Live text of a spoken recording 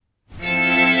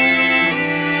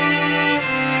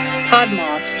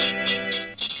Podmoth.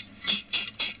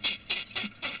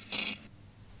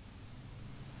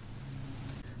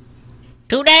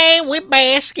 Today we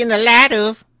bask in the light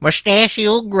of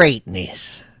mustachio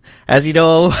greatness. As you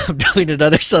know, I'm doing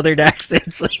another southern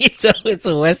accent, so you know it's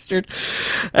a western.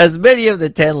 As many of the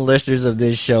 10 listeners of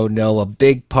this show know, a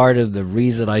big part of the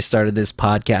reason I started this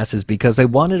podcast is because I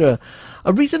wanted a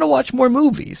reason to watch more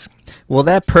movies. Well,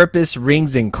 that purpose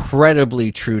rings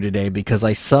incredibly true today because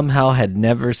I somehow had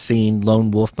never seen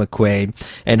Lone Wolf McQuade.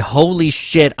 And holy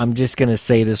shit, I'm just going to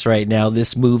say this right now.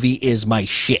 This movie is my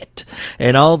shit.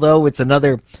 And although it's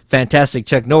another fantastic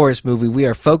Chuck Norris movie, we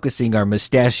are focusing our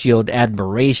mustachioed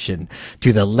admiration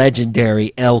to the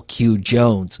legendary L.Q.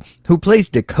 Jones, who plays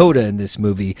Dakota in this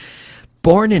movie.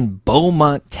 Born in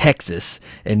Beaumont, Texas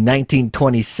in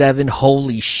 1927.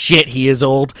 Holy shit, he is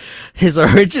old. His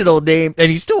original name,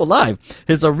 and he's still alive,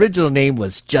 his original name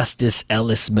was Justice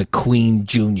Ellis McQueen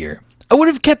Jr. I would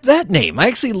have kept that name. I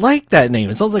actually like that name.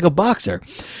 It sounds like a boxer.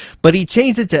 But he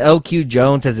changed it to L.Q.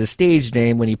 Jones as his stage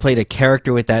name when he played a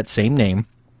character with that same name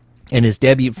in his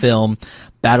debut film,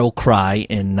 Battle Cry,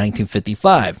 in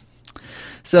 1955.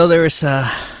 So there is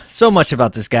so much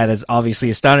about this guy that's obviously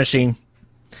astonishing.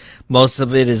 Most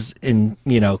of it is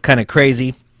kind of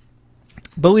crazy.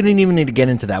 But we didn't even need to get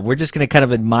into that. We're just going to kind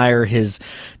of admire his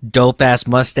dope-ass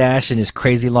mustache and his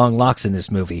crazy long locks in this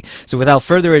movie. So without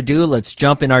further ado, let's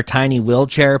jump in our tiny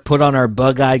wheelchair, put on our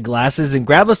bug-eyed glasses, and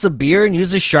grab us a beer and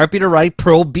use a Sharpie to write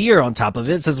Pearl Beer on top of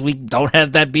it since we don't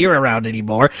have that beer around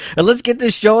anymore. And let's get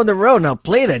this show on the road. Now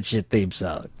play that shit theme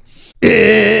song.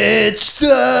 It's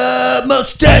the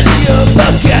Mustachio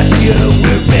Podcast,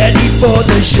 we're ready for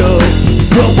the show.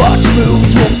 We'll watch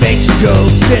movies, we'll make some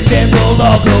jokes, and then we'll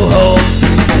all go home.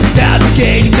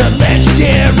 Navigating the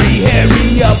legendary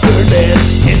hairy upper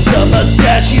lips, it's the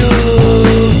Mustachio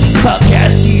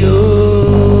Podcast.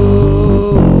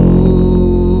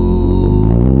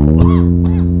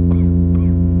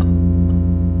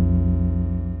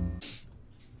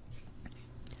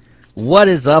 What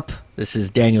is up? This is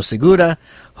Daniel Segura,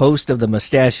 host of the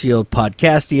Mustachio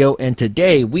Podcastio, and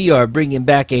today we are bringing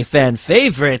back a fan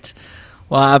favorite.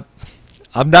 Well,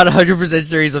 I'm not 100%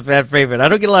 sure he's a fan favorite. I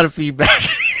don't get a lot of feedback,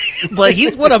 but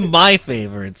he's one of my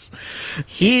favorites.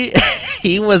 He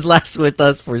was last with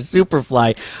us for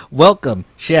Superfly. Welcome,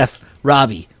 Chef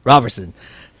Robbie Robertson,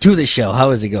 to the show. How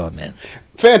is it going, man?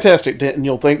 Fantastic,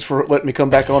 Daniel. Thanks for letting me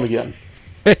come back on again.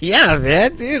 Yeah,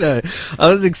 man, dude. I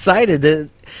was excited.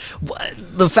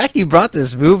 The fact you brought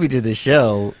this movie to the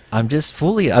show, I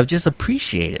just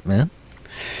appreciate it, man.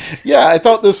 Yeah, I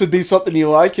thought this would be something you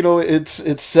like. You know,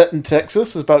 it's set in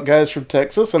Texas. It's about guys from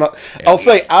Texas, and I'll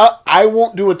say I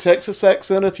won't do a Texas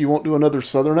accent if you won't do another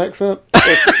Southern accent.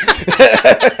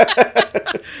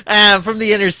 From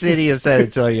the inner city of San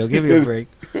Antonio. Give me a break.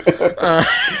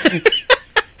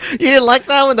 You didn't like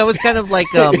that one? That was kind of like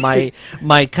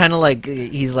my kind of like,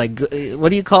 he's like, what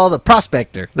do you call the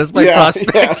prospector? That's my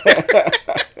prospector. Yeah.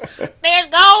 There's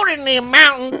gold in the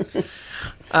mountain.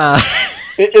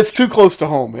 It's too close to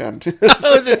home, man.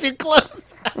 Oh, is it too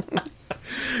close?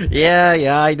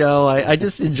 Yeah, I know. I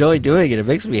just enjoy doing it. It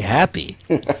makes me happy.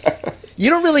 You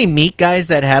don't really meet guys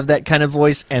that have that kind of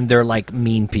voice and they're like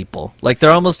mean people. Like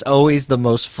they're almost always the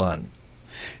most fun.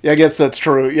 Yeah, I guess that's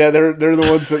true. Yeah, they're the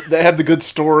ones that have the good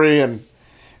story and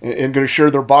going to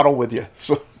share their bottle with you.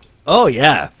 So. Oh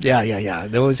yeah.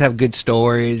 They always have good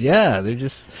stories. Yeah, they're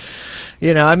just,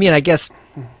 I mean, I guess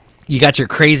you got your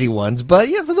crazy ones, but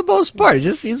yeah, for the most part, it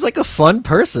just seems like a fun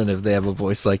person if they have a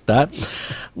voice like that.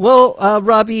 Well,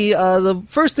 Robbie, the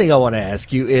first thing I want to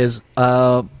ask you is,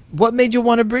 what made you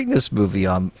want to bring this movie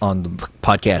on the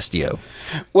podcast,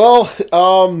 Well,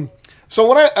 so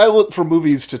when I look for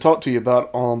movies to talk to you about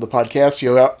on the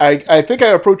podcast, I think I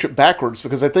approach it backwards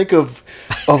because I think of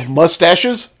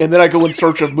mustaches and then I go in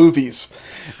search of movies,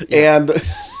 and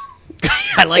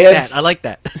I like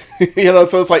that.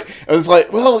 So it's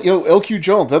like, well, L.Q.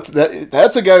 Jones, that's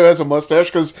a guy who has a mustache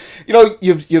because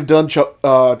you've done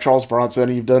Charles Bronson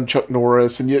and you've done Chuck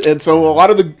Norris and so a lot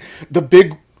of the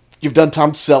big, you've done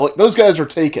Tom Selleck. Those guys are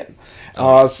taken.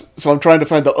 So I'm trying to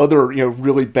find the other,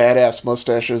 really badass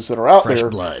mustaches that are out there. Fresh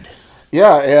blood.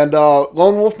 Yeah, and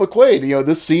Lone Wolf McQuade.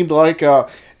 This seemed like it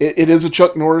is a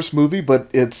Chuck Norris movie, but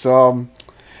it's a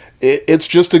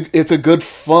good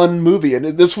fun movie, and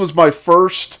this was my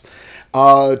first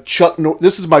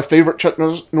this is my favorite Chuck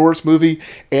Norris movie,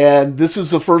 and this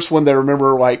is the first one that I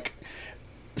remember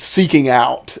seeking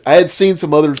out. I had seen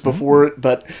some others before it,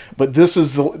 but this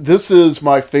is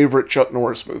my favorite Chuck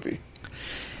Norris movie.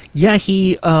 Yeah,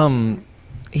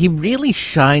 he really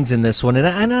shines in this one, and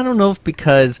I don't know if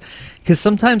because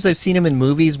sometimes I've seen him in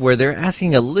movies where they're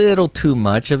asking a little too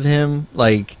much of him,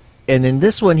 like, and in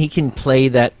this one he can play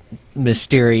that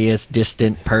mysterious,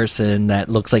 distant person that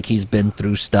looks like he's been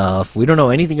through stuff. We don't know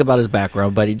anything about his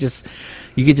background, but you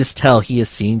could just tell he has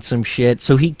seen some shit,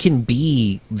 so he can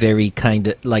be very kind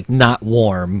of like not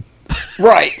warm,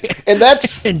 right? And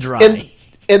that's and dry.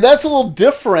 And that's a little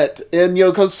different, and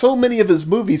because so many of his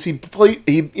movies, he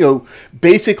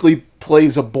basically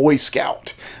plays a Boy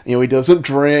Scout. He doesn't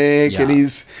drink, Yeah.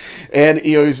 and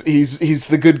he's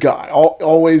the good guy,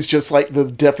 always just like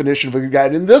the definition of a good guy.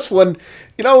 And in this one,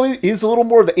 he's a little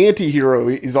more of the anti-hero.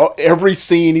 Every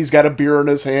scene he's got a beer in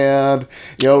his hand.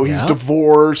 He's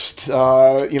divorced. He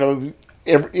doesn't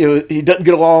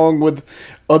get along with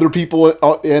other people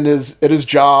at his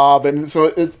job, and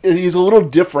so he's a little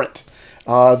different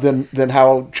than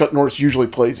how Chuck Norris usually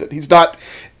plays it. He's not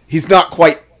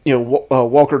quite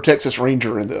Walker Texas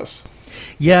Ranger in this.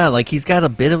 Yeah, like he's got a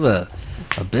bit of an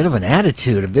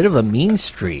attitude, a bit of a mean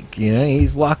streak.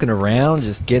 He's walking around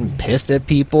just getting pissed at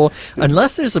people.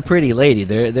 Unless there's a pretty lady,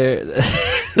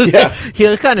 Yeah.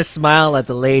 He'll kind of smile at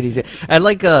the ladies.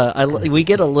 We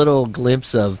get a little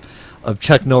glimpse of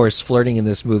Chuck Norris flirting in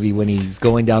this movie when he's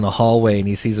going down a hallway and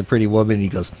he sees a pretty woman and he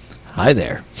goes, "Hi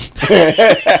there."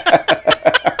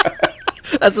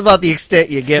 That's about the extent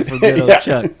you get from good old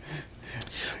Chuck.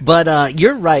 But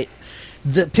you're right.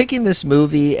 Picking this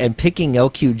movie and picking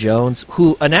L.Q. Jones,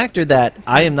 an actor that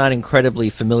I am not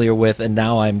incredibly familiar with, and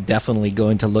now I'm definitely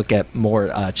going to look at more,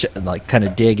 kind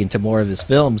of dig into more of his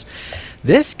films.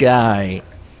 This guy,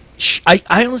 I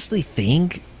honestly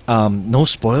think, no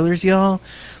spoilers, y'all,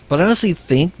 but I honestly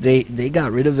think they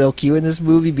got rid of LQ in this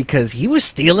movie because he was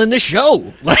stealing the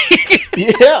show. Like,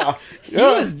 yeah.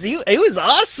 It was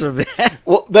awesome, man.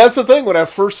 Well, that's the thing. When I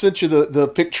first sent you the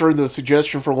picture and the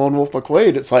suggestion for Lone Wolf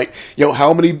McQuade, it's like,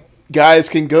 how many guys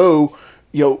can go,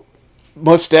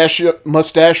 mustache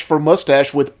for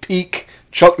mustache with peak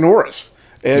Chuck Norris,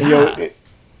 and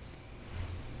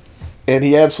and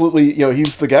he absolutely,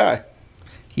 he's the guy.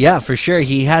 Yeah, for sure.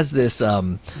 He has this.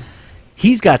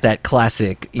 He's got that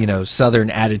classic, Southern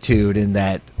attitude, in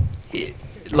that,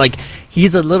 like,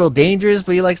 he's a little dangerous,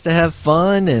 but he likes to have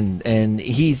fun, and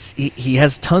he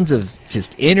has tons of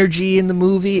just energy in the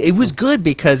movie. It was good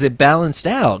because it balanced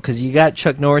out, because you got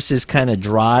Chuck Norris's kind of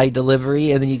dry delivery,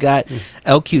 and then you got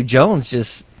L.Q. Jones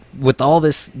just with all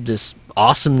this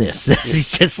awesomeness.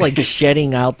 He's just like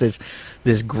shedding out this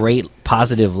great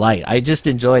positive light. I just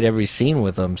enjoyed every scene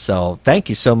with him. So thank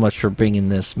you so much for bringing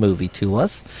this movie to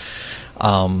us.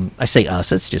 I say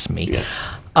us, it's just me.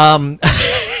 Yeah.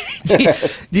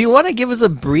 Do you want to give us a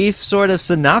brief sort of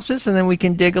synopsis, and then we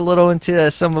can dig a little into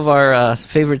some of our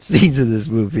favorite scenes of this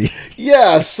movie?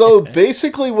 Yeah, so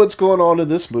basically what's going on in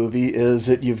this movie is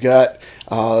that you've got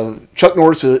Chuck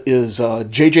Norris is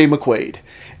J.J. McQuade.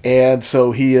 And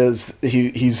so he's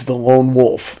the lone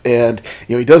wolf, and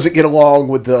he doesn't get along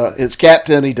with his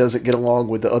captain. He doesn't get along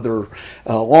with the other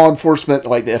law enforcement,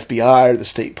 like the FBI or the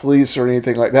state police or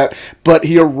anything like that. But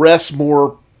he arrests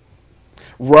more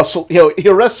he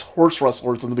arrests horse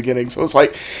rustlers in the beginning. So it's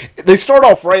like they start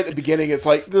off right at the beginning. It's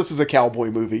like, this is a cowboy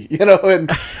movie,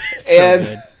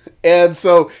 and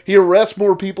so he arrests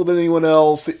more people than anyone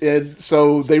else, and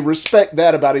so they respect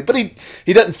that about him. But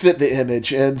he doesn't fit the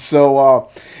image, and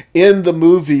so in the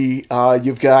movie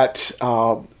you've got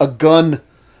a gun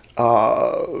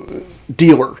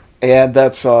dealer, and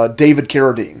that's David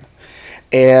Carradine.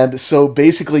 And so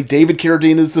basically, David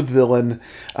Carradine is the villain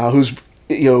who's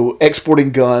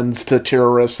exporting guns to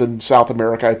terrorists in South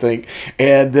America, I think.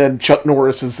 And then Chuck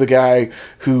Norris is the guy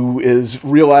who is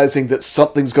realizing that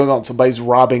something's going on. Somebody's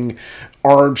robbing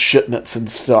arms shipments and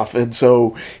stuff. And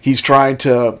so he's trying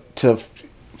to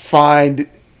find,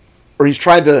 or he's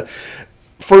trying to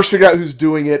first figure out who's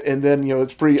doing it. And then,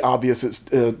 it's pretty obvious it's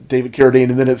David Carradine.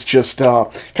 And then it's just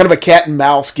kind of a cat and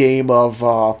mouse game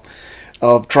of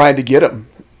trying to get him.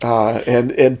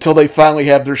 And until they finally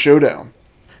have their showdown.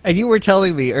 And you were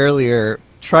telling me earlier,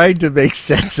 trying to make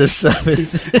sense of some of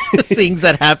the things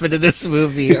that happen in this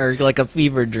movie are like a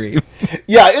fever dream.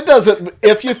 Yeah, it doesn't.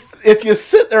 If you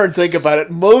sit there and think about it,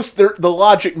 the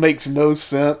logic makes no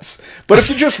sense. But if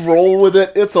you just roll with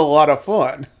it, it's a lot of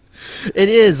fun. It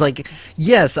is, like,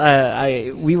 yes,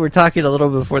 we were talking a little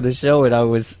before the show, and I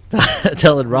was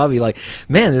telling Robbie, like,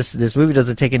 man, this movie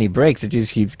doesn't take any breaks. It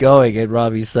just keeps going. And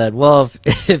Robbie said, well,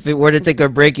 if it were to take a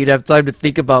break, you'd have time to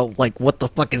think about, like, what the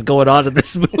fuck is going on in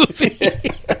this movie.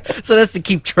 So that's to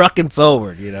keep trucking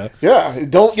forward, Yeah,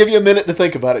 don't give you a minute to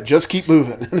think about it. Just keep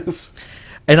moving.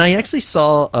 And I actually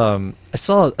saw a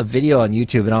video on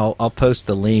YouTube, and I'll post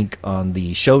the link on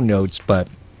the show notes, but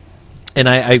and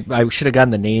I should have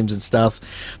gotten the names and stuff,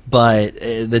 but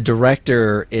the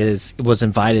director was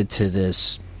invited to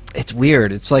this. It's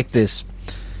weird. It's like this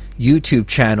YouTube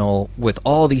channel with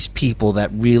all these people that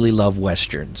really love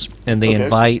westerns, and they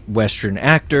invite Western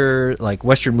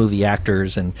movie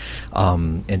actors and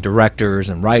directors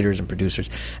and writers and producers,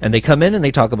 and they come in and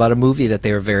they talk about a movie that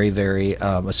they are very, very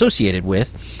associated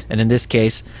with. And in this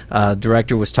case,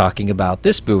 director was talking about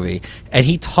this movie, and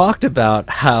he talked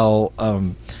about how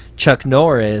Chuck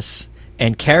Norris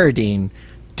and Carradine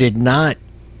did not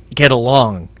get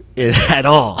along at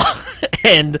all.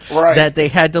 And that they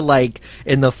had to, like,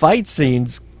 in the fight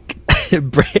scenes,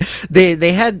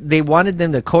 they wanted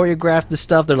them to choreograph the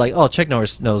stuff. They're like, oh, Chuck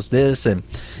Norris knows this, and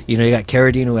you got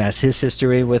Carradine, who has his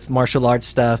history with martial arts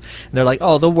stuff, and they're like,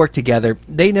 oh, they'll work together.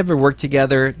 They never worked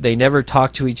together. They never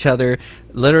talked to each other.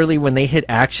 Literally, when they hit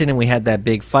action and we had that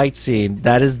big fight scene,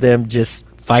 that is them just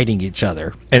fighting each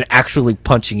other and actually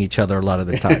punching each other a lot of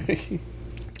the time.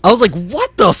 I was like,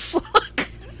 what the fuck?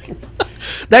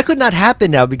 That could not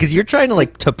happen now, because you're trying to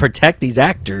to protect these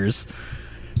actors,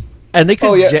 and they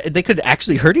could they could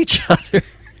actually hurt each other.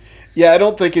 Yeah, I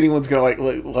don't think anyone's gonna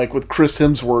like with Chris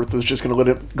Hemsworth is just gonna let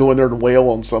him go in there and wail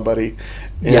on somebody.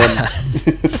 And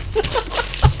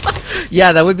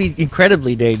yeah, that would be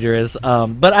incredibly dangerous.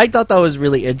 But I thought that was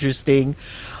really interesting,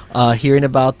 hearing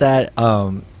about that.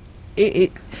 And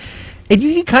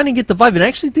you can kind of get the vibe, and I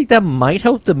actually think that might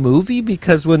help the movie,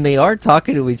 because when they are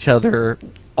talking to each other,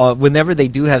 whenever they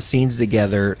do have scenes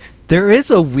together, there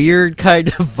is a weird kind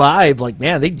of vibe. Like,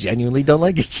 man, they genuinely don't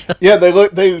like each other. Yeah,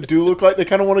 they do look like they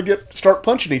kind of want to start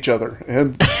punching each other,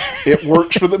 and it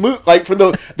works for the movie. Like, for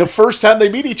the first time they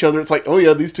meet each other, it's like, oh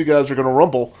yeah, these two guys are going to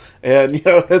rumble, and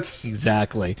it's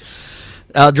exactly.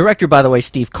 Director, by the way,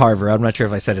 Steve Carver. I'm not sure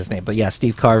if I said his name, but yeah,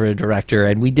 Steve Carver, director,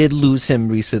 and we did lose him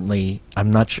recently. I'm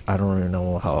not sure. I don't really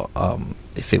know how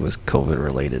if it was COVID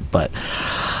related, but.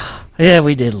 Yeah,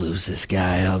 we did lose this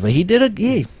guy, but he did a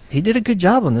good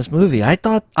job on this movie. I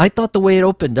thought the way it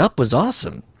opened up was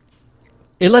awesome.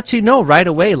 It lets you know right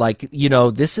away,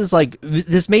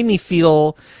 this made me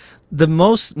feel the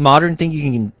most modern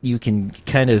thing you can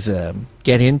kind of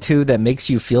get into that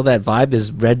makes you feel that vibe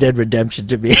is Red Dead Redemption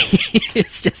to me.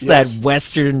 It's just that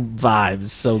Western vibe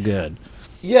is so good.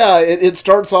 Yeah, it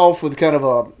starts off with kind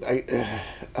of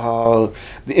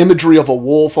the imagery of a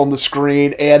wolf on the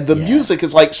screen, and the music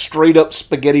is like straight up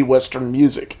spaghetti Western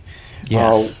music.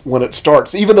 Yes. When it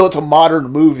starts, even though it's a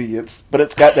modern movie, but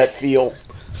it's got that feel.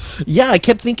 Yeah, I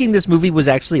kept thinking this movie was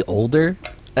actually older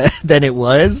than it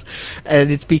was, and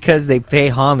it's because they pay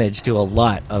homage to a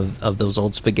lot of those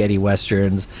old spaghetti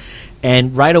Westerns,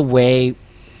 and right away,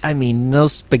 I mean, no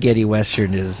spaghetti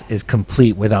Western is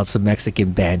complete without some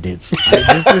Mexican bandits.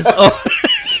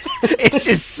 It's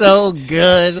just so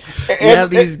good. You have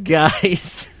these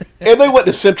guys. And they went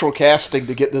to central casting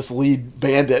to get this lead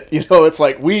bandit. It's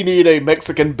like, we need a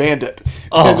Mexican bandit.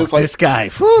 Oh, and it's like, this guy.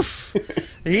 Whew,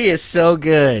 he is so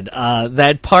good.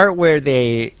 That part where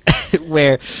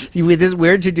we're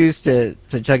introduced to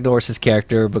Chuck Norris's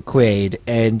character, McQuade,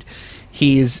 and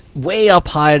he's way up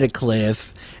high on a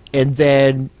cliff, and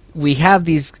then we have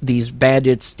these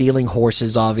bandits stealing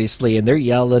horses, obviously, and they're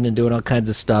yelling and doing all kinds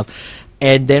of stuff.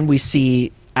 And then we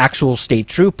see actual state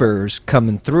troopers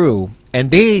coming through, and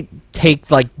they take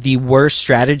the worst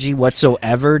strategy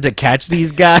whatsoever to catch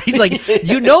these guys.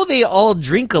 They all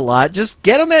drink a lot. Just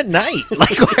get them at night. Why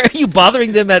are you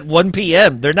bothering them at 1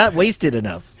 p.m.? They're not wasted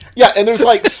enough. Yeah, and there's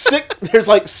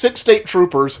six state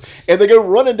troopers, and they go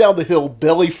running down the hill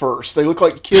belly first. They look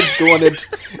like kids going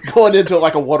into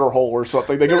like a water hole or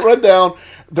something. They go run down.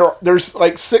 There's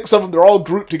like six of them. They're all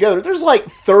grouped together. There's like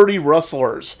 30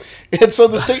 wrestlers, and so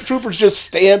the state troopers just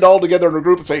stand all together in a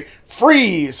group and say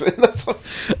freeze. And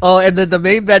and then the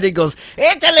main bandit goes,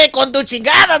 "Échale con tu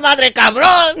chingada, madre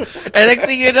cabrón!" And next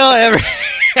thing you know,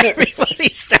 everybody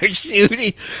starts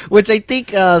shooting, which I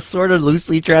think sort of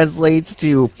loosely translates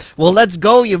to, "Well, let's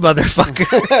go, you motherfucker."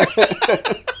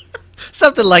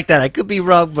 Something like that. I could be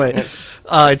wrong, but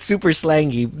it's super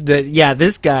slangy.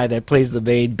 This guy that plays the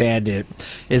main bandit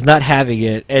is not having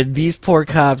it, and these poor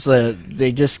cops,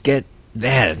 they just get,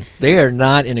 man, they are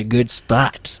not in a good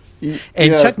spot.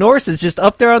 And Chuck Norris is just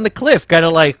up there on the cliff, kind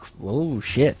of like, oh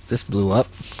shit, this blew up.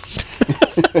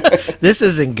 This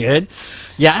isn't good.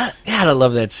 Yeah, God, I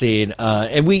love that scene.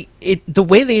 And the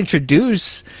way they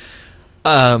introduce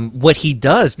what he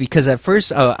does, because at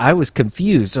first I was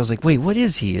confused. I was like, wait, what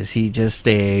is he? Is he just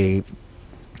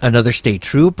another state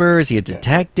trooper? Is he a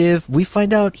detective? We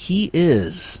find out he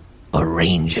is a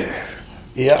ranger.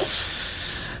 Yes.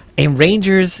 And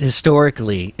rangers,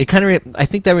 historically, I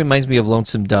think that reminds me of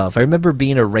Lonesome Dove. I remember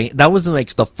being a ranger. That was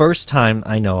the first time,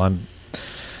 I know I'm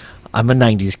I'm a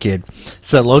 90s kid.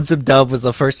 So Lonesome Dove was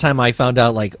the first time I found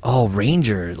out, like, oh,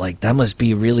 Ranger, like, that must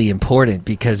be really important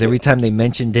because every time they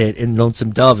mentioned it in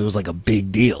Lonesome Dove, it was like a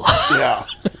big deal. Yeah,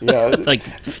 yeah. Like,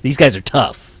 these guys are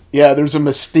tough. Yeah, there's a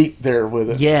mystique there with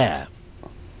it. Yeah.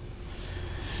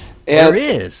 And, there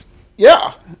is.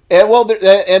 Yeah. And, well,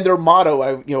 and their motto,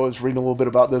 I was reading a little bit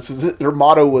about this, is that their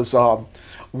motto was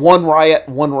one riot,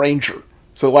 one ranger.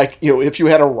 So, like, if you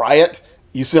had a riot,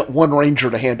 you sent one ranger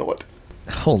to handle it.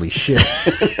 Holy shit.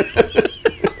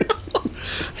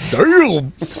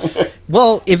 Damn.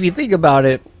 Well, if you think about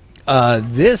it,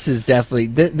 this is definitely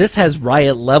this has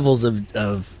riot levels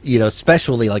of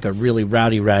especially like a really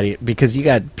rowdy riot, because you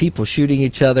got people shooting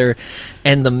each other,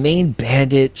 and the main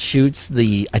bandit shoots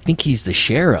I think he's the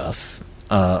sheriff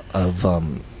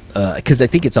because I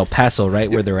think it's El Paso,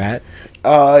 right, where they're at.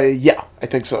 Yeah, I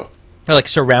think so. Or like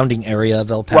surrounding area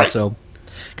of El Paso. Right.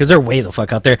 Because they're way the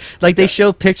fuck out there. Like, they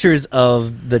show pictures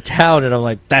of the town, and I'm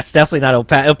like, that's definitely not El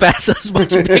Paso. El Paso's much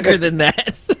bigger than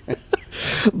that.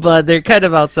 But they're kind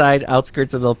of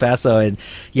outskirts of El Paso, and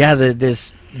yeah,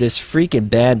 this freaking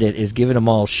bandit is giving them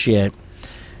all shit,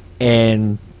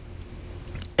 and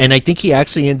I think he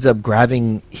actually ends up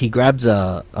grabs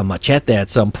a machete at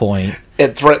some point.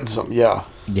 It threatens them, yeah.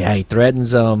 Yeah, he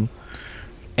threatens them.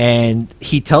 And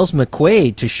he tells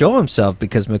McQuade to show himself,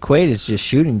 because McQuade is just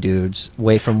shooting dudes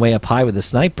way up high with a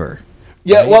sniper.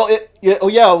 Yeah,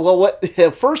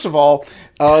 right? First of all,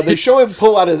 they show him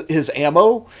pull out his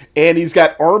ammo, and he's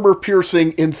got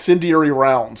armor-piercing incendiary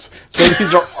rounds. So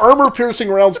these are armor-piercing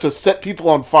rounds to set people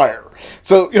on fire.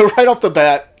 So, right off the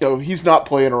bat, he's not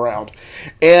playing around.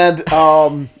 And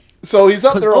so he's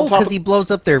up there on top. Because he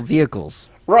blows up their vehicles.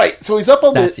 Right, so he's up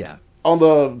on on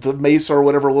the mesa or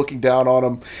whatever, looking down on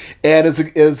him, and as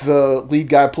the lead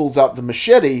guy pulls out the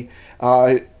machete,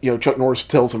 Chuck Norris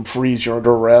tells him, "Freeze, you're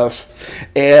under arrest,"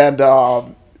 and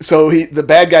so the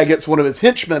bad guy gets one of his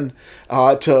henchmen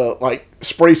to like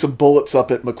spray some bullets up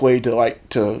at McQuade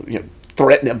to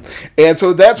threaten him, and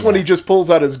so that's when he just pulls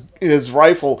out his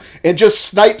rifle and just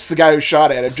snipes the guy who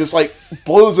shot at him, just like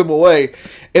blows him away,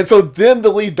 and so then the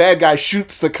lead bad guy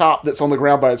shoots the cop that's on the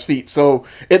ground by his feet. So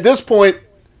at this point,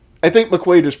 I think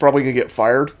McQuade is probably going to get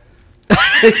fired.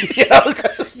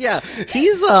 Yeah,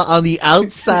 he's on the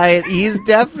outside. He's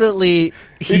definitely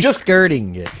just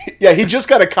skirting it. Yeah, he just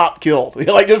got a cop killed,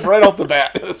 like just right off the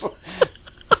bat.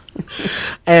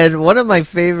 And one of my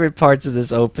favorite parts of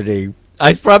this opening,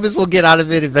 I promise we'll get out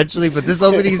of it eventually, but this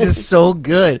opening is just so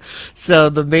good. So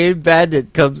the main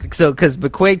bandit comes, because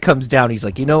McQuade comes down, he's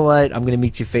like, you know what? I'm going to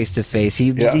meet you face to face.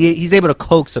 He's able to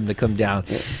coax him to come down.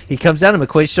 Yeah. He comes down, and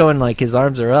McQuade's showing like his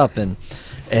arms are up, and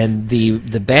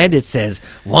the bandit says,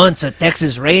 once a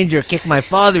Texas Ranger kicked my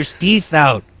father's teeth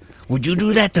out. Would you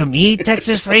do that to me,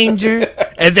 Texas Ranger?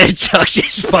 And then Chuck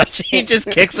he just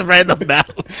kicks him right in the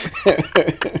mouth.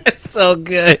 It's so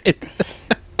good.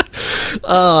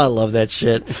 Oh, I love that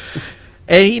shit.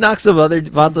 And he knocks some other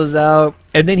vatos out,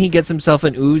 and then he gets himself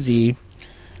an Uzi.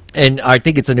 And I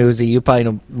think it's an Uzi. You probably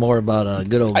know more about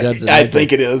good old guns than I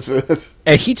think it is.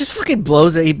 And he just fucking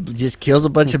blows it. He just kills a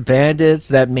bunch of bandits.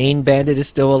 That main bandit is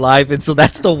still alive, and so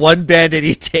that's the one bandit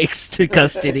he takes to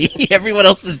custody. Everyone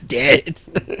else is dead.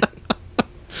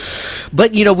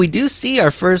 But we do see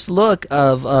our first look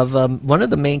of one of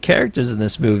the main characters in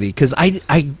this movie, because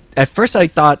I at first I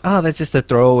thought, oh, that's just a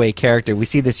throwaway character. We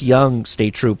see this young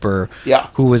state trooper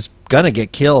who was gonna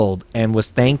get killed and was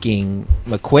thanking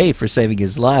McQuade for saving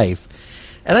his life,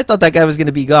 and I thought that guy was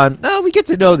gonna be gone. No, we get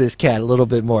to know this cat a little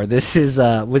bit more. This is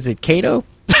was it Kato?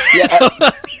 Yeah,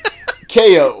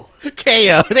 KO.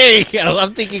 KO. There you go.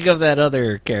 I'm thinking of that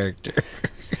other character.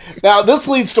 Now this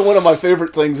leads to one of my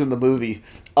favorite things in the movie.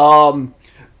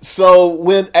 So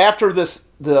when after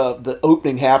the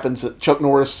opening happens, Chuck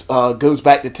Norris goes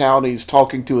back to town. He's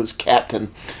talking to his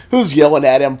captain, who's yelling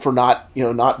at him for not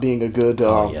being a good,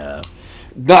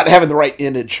 not having the right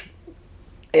image.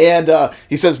 And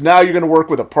he says, "Now you're going to work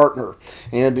with a partner."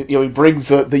 And he brings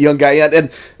the young guy in.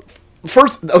 And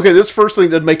this first thing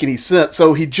doesn't make any sense.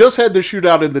 So he just had the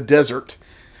shootout in the desert.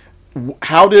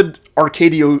 How did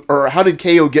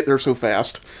KO get there so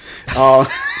fast?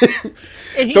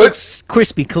 And he looks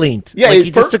crispy cleaned. Yeah, like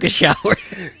he just took a shower.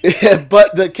 Yeah,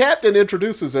 but the captain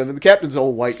introduces him, and the captain's an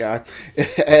old white guy.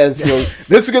 As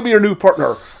this is going to be your new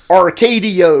partner,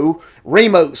 Arcadio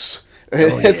Ramos.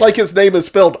 It's like his name is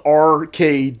spelled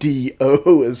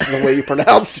RKDO, is the way you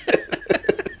pronounced it.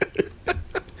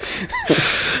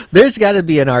 There's got to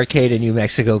be an arcade in New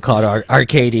Mexico called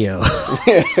Arcadio.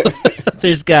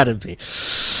 There's got to be.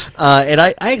 And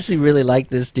I actually really like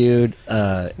this dude.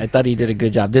 I thought he did a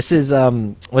good job. This is,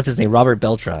 what's his name? Robert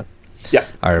Beltran. Yeah.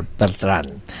 Or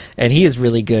Beltran. And he is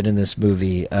really good in this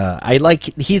movie.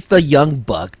 He's the young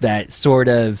buck that sort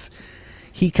of,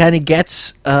 he kind of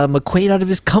gets McQuade out of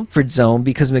his comfort zone,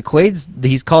 because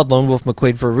he's called Lone Wolf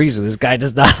McQuade for a reason. This guy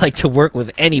does not like to work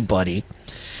with anybody.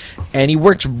 And he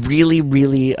works really,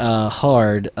 really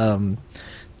hard to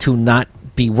not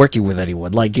be working with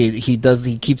anyone. Like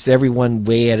he keeps everyone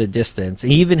way at a distance.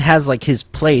 He even has like his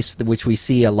place, which we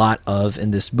see a lot of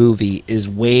in this movie, is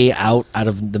way out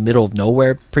of the middle of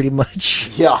nowhere, pretty much.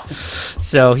 Yeah.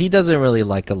 So he doesn't really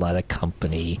like a lot of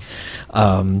company.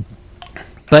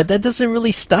 But that doesn't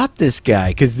really stop this guy,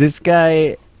 because this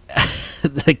guy,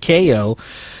 the KO,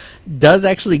 does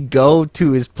actually go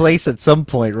to his place at some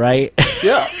point, right?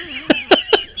 Yeah.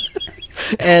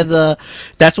 And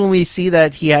that's when we see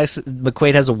that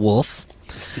McQuade has a wolf.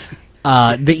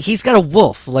 He's got a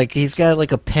wolf, like he's got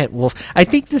like a pet wolf. I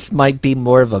think this might be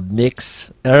more of a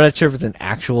mix. I'm not sure if it's an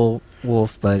actual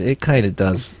wolf, but it kind of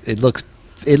does. It looks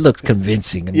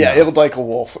convincing enough. Yeah, it looked like a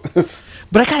wolf.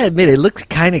 But I gotta admit, it looks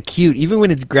kind of cute. Even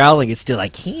when it's growling, it's still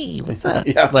like, "Hey, what's up?"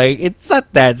 Yeah. Like, it's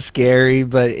not that scary,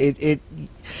 but I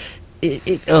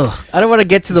don't want to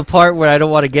get to the part where I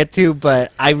don't want to get to,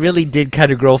 but I really did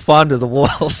kind of grow fond of the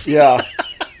wolf. Yeah.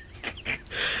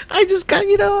 I just got,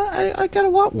 I gotta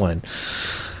want one.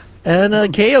 And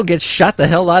KO gets shot the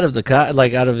hell out of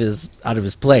out of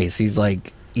his place. He's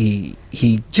like, he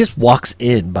just walks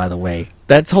in. By the way,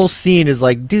 that whole scene is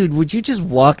like, dude, would you just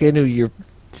walk into your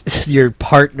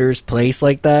partner's place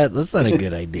like that? That's not a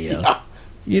good idea.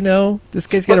 Yeah. This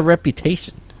guy's got a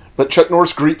reputation. But Chuck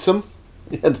Norris greets him.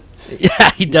 And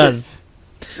Yeah, he does.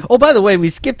 Oh, by the way, we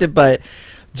skipped it, but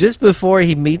just before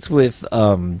he meets with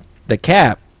the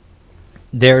Cap,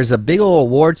 there's a big old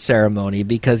award ceremony,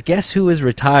 because guess who is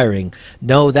retiring?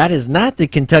 No, that is not the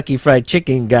Kentucky Fried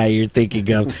Chicken guy you're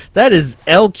thinking of. That is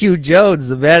LQ Jones,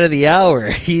 the man of the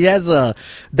hour.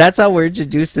 That's how we're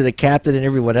introduced to the captain and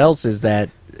everyone else, is that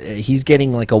he's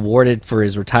getting like awarded for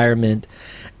his retirement.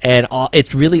 And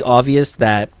it's really obvious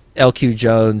that LQ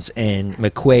Jones and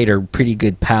McQuade are pretty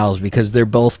good pals, because they're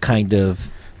both kind of,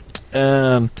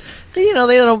 they'll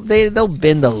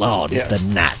bend the law just a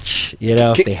notch,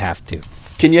 if they have to.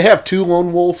 Can you have two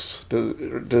lone wolves? Yeah,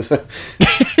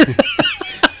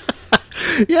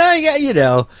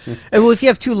 And well, if you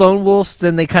have two lone wolves,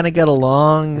 then they kind of get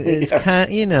along. It's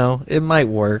kind of, it might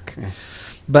work.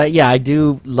 But yeah, I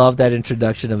do love that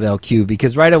introduction of LQ,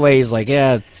 because right away he's like,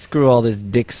 yeah, screw all this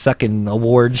dick sucking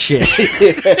award shit.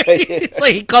 It's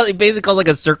like he basically calls like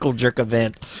a circle jerk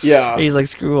event. Yeah. And he's like,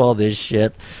 screw all this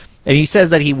shit. And he says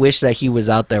that he wished that he was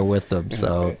out there with them.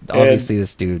 So obviously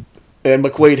this dude. And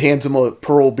McQuade hands him a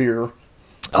Pearl beer.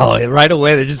 Oh, and right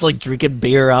away they're just like drinking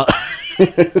beer out.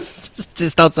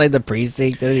 just outside the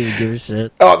precinct. They don't even give a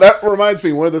shit. Oh, that reminds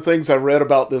me, one of the things I read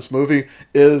about this movie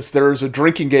is there's a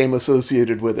drinking game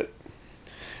associated with it.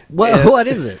 What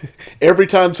is it? Every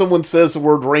time someone says the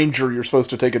word Ranger, you're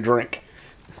supposed to take a drink.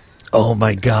 Oh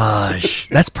my gosh.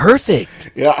 That's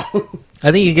perfect. Yeah.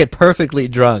 I think you get perfectly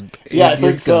drunk. Yeah, I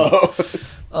think so.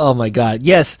 Oh my god.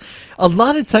 Yes. A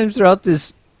lot of times throughout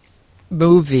this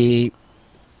movie,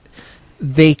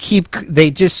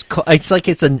 it's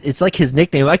like his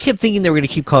nickname. I kept thinking they were going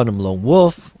to keep calling him Lone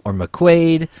Wolf or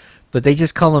McQuade, but they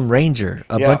just call him Ranger.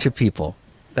 A bunch of people.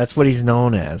 That's what he's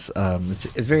known as. It's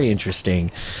very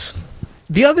interesting.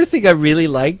 The other thing I really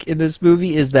like in this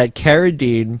movie is that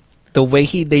Carradine, the way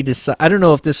they decide. I don't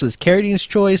know if this was Carradine's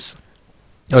choice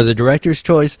or the director's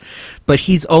choice, but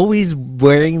he's always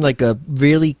wearing like a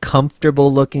really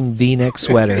comfortable looking V-neck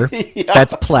sweater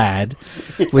that's plaid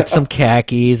with some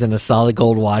khakis and a solid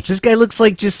gold watch. This guy looks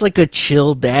like just like a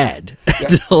chill dad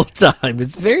the whole time.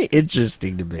 It's very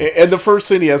interesting to me. And the first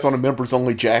thing he has on a members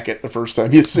only jacket the first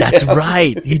time you see That's him.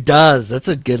 right. He does. That's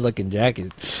a good looking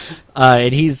jacket.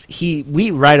 And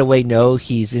we right away know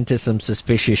he's into some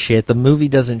suspicious shit. The movie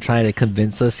doesn't try to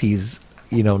convince us he's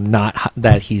not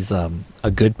that he's a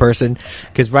good person,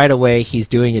 because right away he's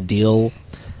doing a deal,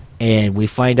 and we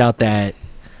find out that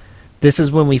this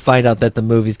is when we find out that the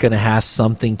movie's going to have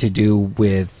something to do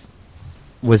with.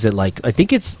 Was it like are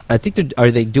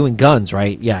they doing guns,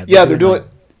 right? Yeah, they're doing.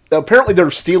 Apparently, they're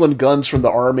stealing guns from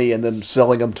the army and then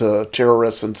selling them to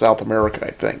terrorists in South America,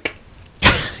 I think.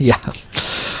 Yeah.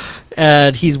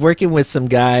 And he's working with some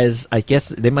guys. I guess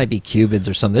they might be Cubans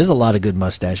or something. There's a lot of good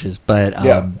mustaches, but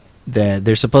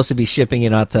they're supposed to be shipping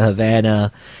it out to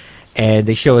Havana, and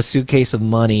they show a suitcase of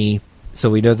money, so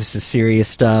we know this is serious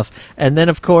stuff. And then,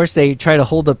 of course, they try to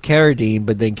hold up Carradine,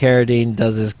 but then Carradine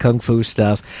does his kung fu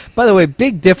stuff. By the way,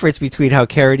 big difference between how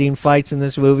Carradine fights in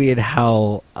this movie and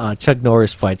how Chuck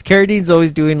Norris fights. Carradine's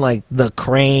always doing, like, the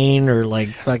crane or, like,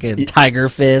 fucking tiger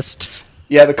fist.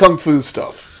 Yeah, the kung fu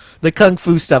stuff. The kung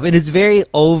fu stuff, and it's very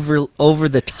over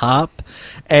the top.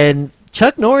 And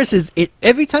Chuck Norris is it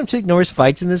every time Chuck Norris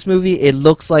fights in this movie, it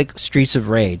looks like Streets of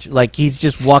Rage. Like he's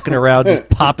just walking around, just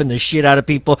popping the shit out of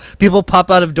people. People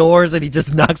pop out of doors, and he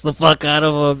just knocks the fuck out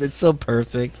of them. It's so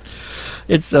perfect.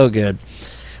 It's so good.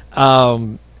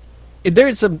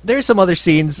 There's some other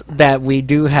scenes that we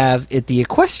do have at the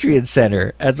Equestrian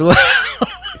Center as well.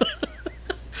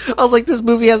 I was like, this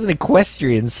movie has an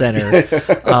equestrian center.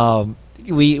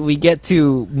 We get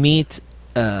to meet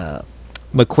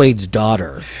McQuade's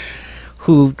daughter,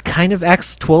 who kind of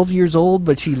acts 12 years old,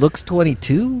 but she looks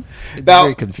 22. It's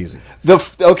very confusing. The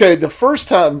first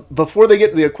time, before they get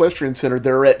to the Equestrian Center,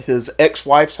 they're at his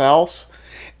ex-wife's house.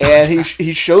 And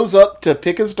he shows up to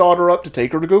pick his daughter up to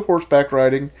take her to go horseback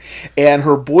riding. And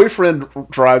her boyfriend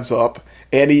drives up.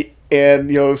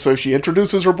 So she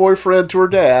introduces her boyfriend to her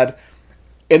dad.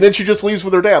 And then she just leaves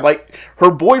with her dad. Like, her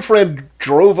boyfriend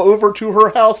drove over to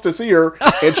her house to see her,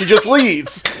 and she just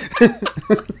leaves. I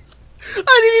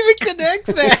didn't even connect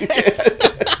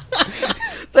that.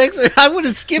 Thanks. I would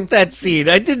have skipped that scene.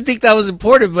 I didn't think that was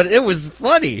important, but it was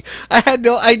funny. I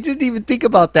didn't even think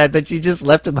about that she just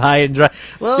left him high and dry.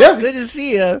 Well, yeah. Good to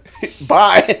see you.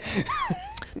 Bye.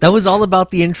 That was all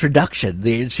about the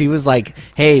introduction. She was like,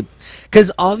 hey, because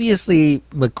obviously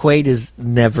McQuade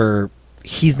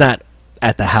he's not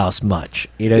at the house much.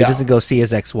 He doesn't go see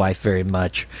his ex-wife very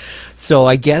much. So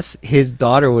I guess his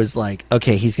daughter was like,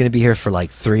 okay, he's going to be here for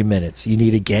like 3 minutes. You need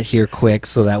to get here quick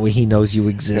so that way he knows you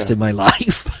exist in my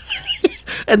life.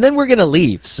 And then we're going to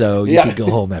leave, so you can go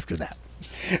home after that.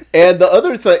 And the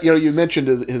other thing, you mentioned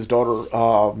his daughter.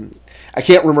 I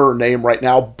can't remember her name right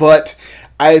now, but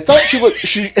I thought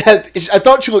I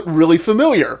thought she looked really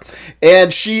familiar.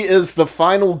 And she is the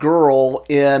final girl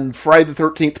in Friday the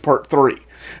 13th Part 3.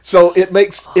 So it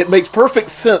makes perfect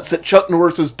sense that Chuck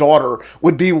Norris's daughter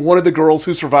would be one of the girls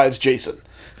who survives Jason.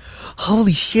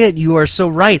 Holy shit, you are so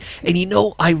right. And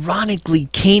ironically,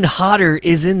 Kane Hodder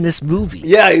is in this movie.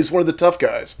 Yeah, he's one of the tough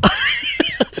guys.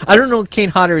 I don't know if Kane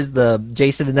Hodder is the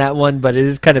Jason in that one, but it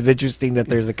is kind of interesting that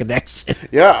there's a connection.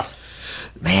 Yeah.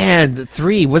 Man, the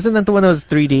 3, wasn't that the one that was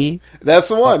 3D? That's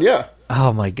the one, yeah.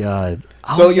 Oh my god.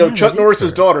 So, Chuck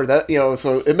Norris's daughter,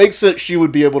 so it makes sense she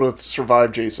would be able to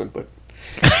survive Jason, but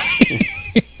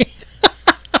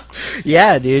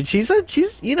yeah, dude, she's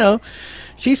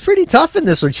pretty tough in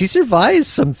this one. She survives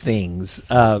some things.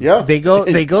 Yeah, they go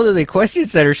to the Equestrian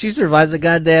Center. She survives a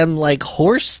goddamn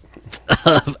horse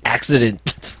accident.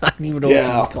 I don't even know what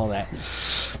you would call that.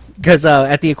 Because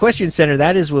at the Equestrian Center,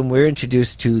 that is when we're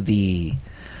introduced to the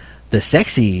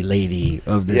sexy lady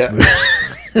of this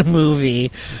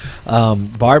movie,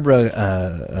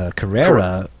 Barbara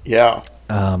Carrera. Yeah.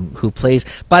 Who plays,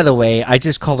 by the way, I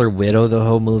just call her Widow the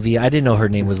whole movie. I didn't know her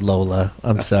name was Lola.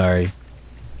 I'm sorry.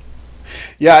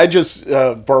 Yeah, I just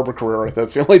Barbara Carrera.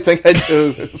 That's the only thing I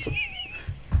do.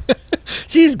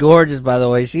 She's gorgeous, by the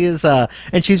way. She is, and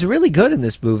she's really good in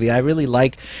this movie. I really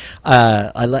like,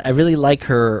 I really like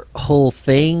her whole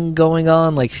thing going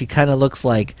on. Like she kind of looks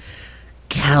like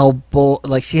cowboy,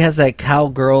 like she has that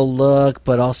cowgirl look,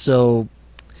 but also,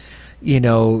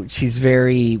 she's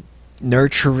very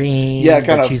nurturing. Yeah,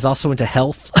 kind of. She's also into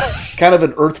health. Kind of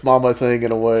an Earth Mama thing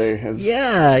in a way.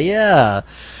 Yeah.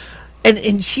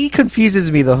 And she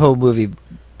confuses me the whole movie,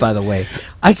 by the way.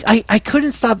 I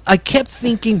couldn't stop. I kept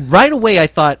thinking right away, I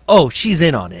thought, oh, she's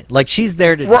in on it. Like, she's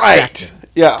there to distract him.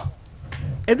 Yeah.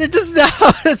 And that's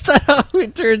not how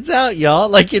it turns out, y'all.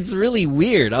 Like, it's really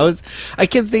weird. I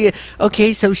kept thinking,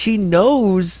 okay, so she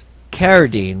knows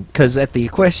Carradine, because at the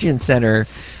Equestrian Center,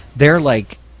 they're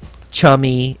like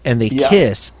chummy and they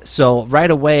kiss. So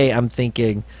right away I'm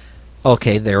thinking,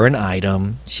 okay, they're an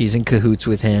item. She's in cahoots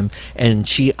with him, and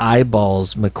she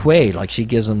eyeballs McQuade, like she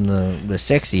gives him the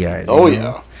sexy eyes.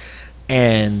 Yeah.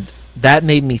 And that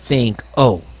made me think,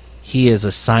 oh, he has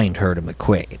assigned her to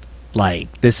McQuade.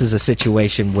 Like, this is a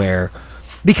situation where,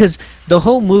 because the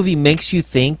whole movie makes you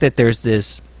think that there's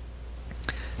this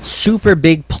super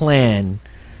big plan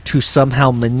to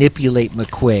somehow manipulate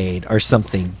McQuade or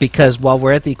something, because while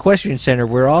we're at the Equestrian Center,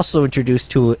 we're also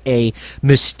introduced to a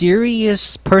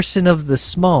mysterious person of the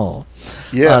small,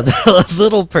 the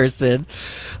little person,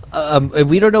 and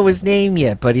we don't know his name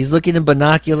yet, but he's looking in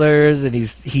binoculars and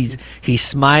he's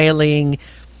smiling.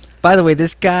 By the way,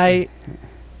 this guy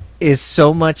is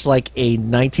so much like a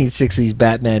 1960s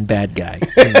Batman bad guy.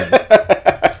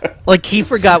 Like, he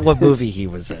forgot what movie he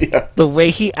was in. Yeah. The way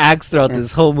he acts throughout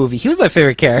this whole movie. He was my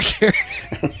favorite character.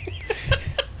 But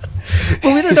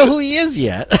we don't know who he is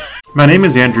yet. My name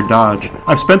is Andrew Dodge.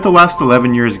 I've spent the last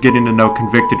 11 years getting to know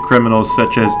convicted criminals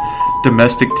such as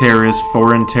domestic terrorists,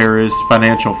 foreign terrorists,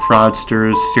 financial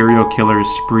fraudsters, serial killers,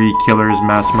 spree killers,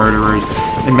 mass murderers,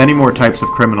 and many more types of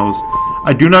criminals.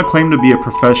 I do not claim to be a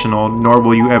professional, nor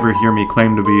will you ever hear me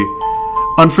claim to be.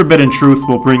 Unforbidden Truth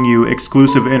will bring you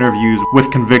exclusive interviews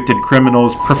with convicted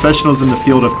criminals, professionals in the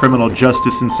field of criminal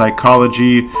justice and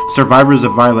psychology, survivors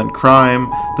of violent crime,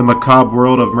 the macabre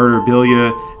world of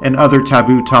murderabilia, and other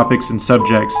taboo topics and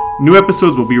subjects. New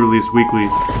episodes will be released weekly.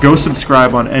 Go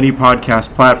subscribe on any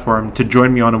podcast platform to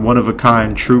join me on a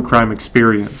one-of-a-kind true crime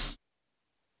experience.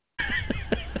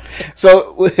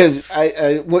 So,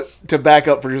 to back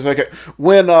up for a second,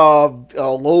 when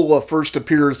Lola first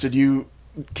appears, did you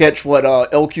catch what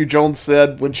LQ Jones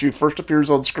said when she first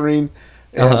appears on screen?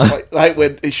 And, like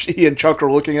when she and Chuck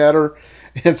are looking at her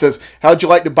and says, "How'd you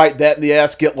like to bite that in the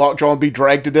ass, get lockjaw, and be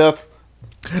dragged to death?"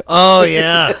 Oh,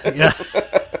 yeah. Yeah.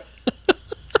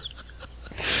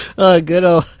 Good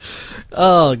old...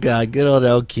 Oh, God, good old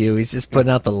LQ. He's just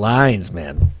putting out the lines,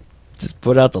 man. Just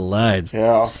put out the lines.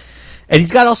 Yeah. And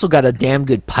he's also got a damn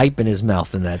good pipe in his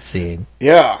mouth in that scene.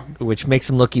 Yeah. Which makes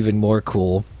him look even more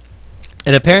cool.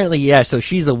 And apparently, yeah, so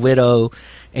she's a widow,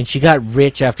 and she got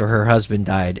rich after her husband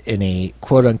died in a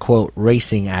quote-unquote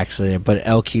racing accident, but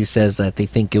LQ says that they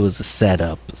think it was a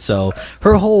setup. So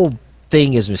her whole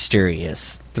thing is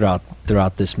mysterious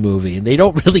throughout this movie, and they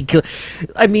don't really kill...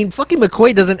 I mean, fucking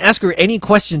McQuade doesn't ask her any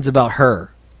questions about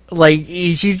her. Like,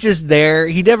 she's just there.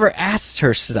 He never asks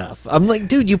her stuff. I'm like,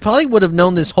 dude, you probably would have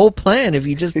known this whole plan if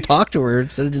you just talked to her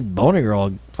instead of just boning her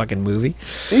all fucking movie.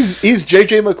 He's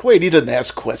J.J. McQuade. He doesn't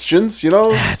ask questions, you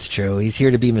know? That's true. He's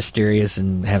here to be mysterious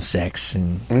and have sex,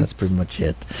 and that's pretty much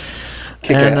it.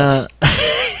 Kick ass.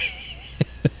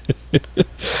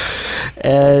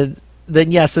 And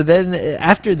then, yeah, so then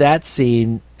after that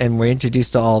scene, and we're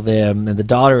introduced to all of them, and the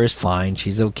daughter is fine.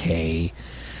 She's okay.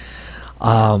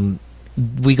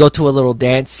 We go to a little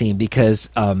dance scene because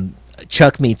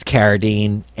Chuck meets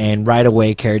Carradine, and right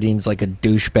away Carradine's like a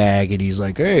douchebag, and he's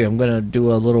like, hey, I'm going to do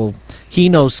a little... He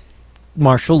knows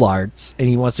martial arts, and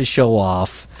he wants to show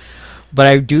off. But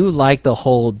I do like the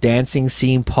whole dancing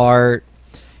scene part.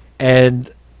 And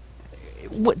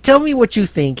tell me what you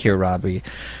think here, Robbie.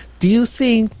 Do you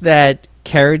think that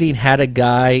Carradine had a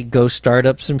guy go start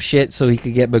up some shit so he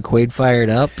could get McQuade fired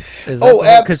up?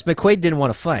 Because McQuade didn't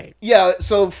want to fight. Yeah,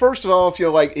 so first of all, if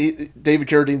you're like David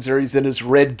Carradine's there, he's in his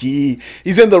red gi.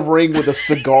 He's in the ring with a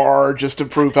cigar just to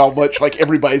prove how much like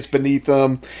everybody's beneath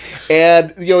him.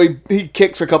 And, you know, he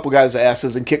kicks a couple guys'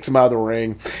 asses and kicks them out of the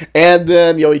ring. And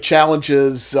then, you know, he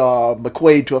challenges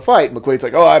McQuade to a fight. McQuade's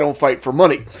like, oh, I don't fight for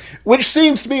money. Which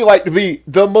seems to me like to be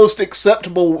the most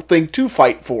acceptable thing to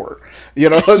fight for. You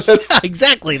know, that's... Yeah,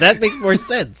 exactly. That makes more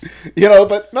sense. You know,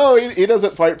 but no, he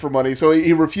doesn't fight for money, so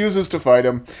he refuses to fight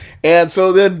him. And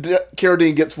so then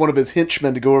Carradine gets one of his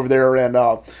henchmen to go over there and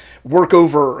work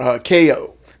over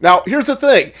KO. Now, here's the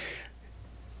thing.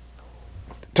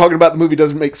 Talking about the movie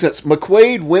doesn't make sense.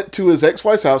 McQuade went to his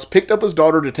ex-wife's house, picked up his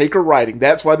daughter to take her riding.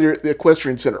 That's why they're at the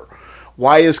equestrian center.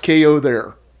 Why is KO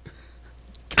there?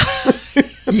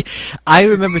 I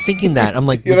remember thinking that. I'm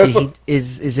like,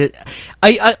 is it?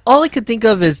 I all I could think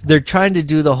of is they're trying to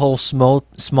do the whole small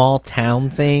town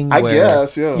thing. I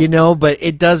guess, yeah. You know, but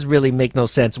it does really make no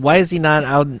sense. Why is he not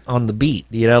out on the beat?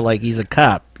 You know, like he's a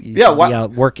cop. Yeah, why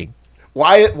out working?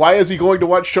 Why is he going to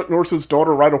watch Chuck Norris's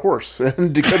daughter ride a horse?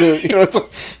 And you know,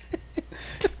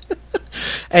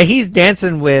 and he's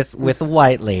dancing with a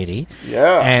white lady.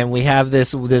 Yeah. And we have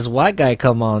this white guy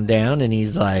come on down, and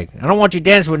he's like, I don't want you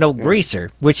dancing with no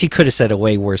greaser, which he could have said a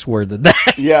way worse word than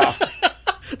that. Yeah.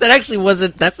 That actually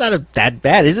wasn't, that's not that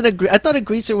bad. I thought a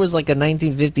greaser was like a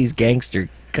 1950s gangster,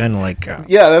 kind of like...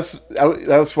 yeah,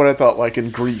 that's what I thought, like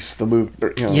in Grease, the movie.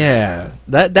 You know. Yeah.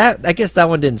 That I guess that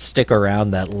one didn't stick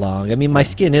around that long. I mean, my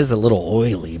skin is a little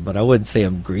oily, but I wouldn't say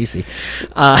I'm greasy.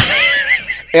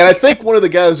 And I think one of the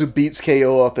guys who beats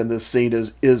KO up in this scene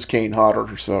is Kane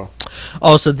Hodder. So,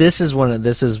 so this is one of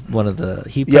the one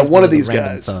of these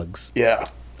guys. Thugs. Yeah,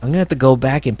 I'm gonna have to go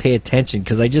back and pay attention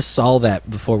because I just saw that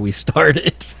before we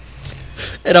started,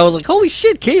 and I was like, "Holy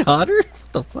shit, Kane Hodder!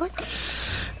 What the fuck?"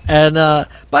 And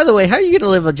by the way, how are you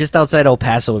gonna live just outside El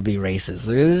Paso and be racist?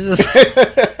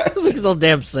 It makes no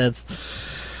damn sense.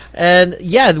 And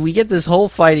yeah, we get this whole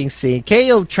fighting scene.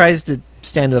 KO tries to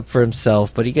stand up for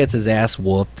himself, but he gets his ass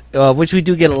whooped, which we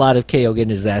do get a lot of KO getting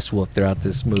his ass whooped throughout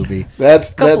this movie.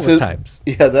 That's his times.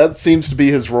 Yeah, that seems to be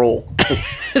his role.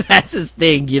 That's his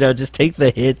thing, you know, just take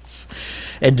the hits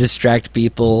and distract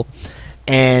people.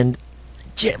 And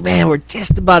man, we're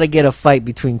just about to get a fight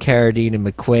between Carradine and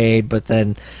McQuade, but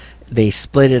then they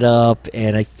split it up,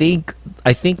 and I think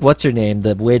what's her name,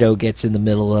 the widow, gets in the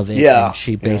middle of it, and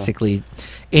she basically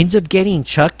ends up getting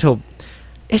Chuck to.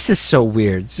 This is so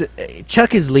weird.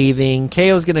 Chuck is leaving.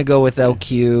 KO's gonna go with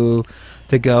LQ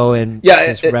to go and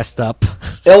just rest up.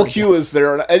 LQ is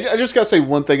there, and I just gotta say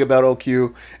one thing about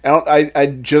LQ. I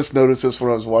just noticed this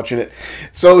when I was watching it.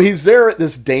 So he's there at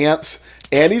this dance,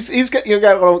 and he's got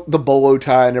got on the bolo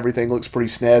tie and everything, looks pretty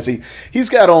snazzy. He's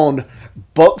got on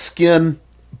buckskin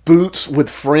boots with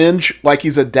fringe, like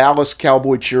he's a Dallas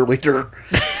Cowboy cheerleader.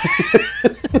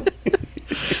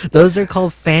 Those are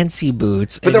called fancy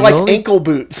boots, but they're like ankle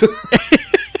boots.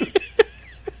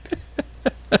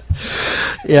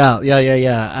 Yeah.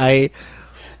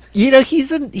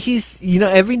 He's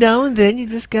every now and then you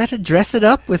just got to dress it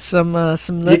up with some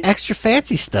extra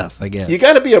fancy stuff, I guess. You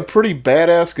got to be a pretty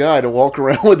badass guy to walk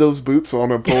around with those boots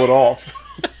on and pull it off.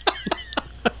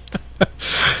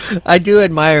 I do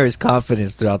admire his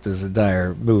confidence throughout this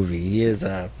entire movie.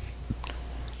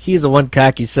 He's a one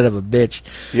cocky son of a bitch.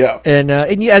 Yeah. And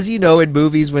as you know, in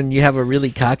movies, when you have a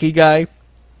really cocky guy,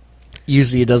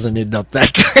 usually it doesn't end up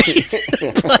that great.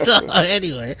 But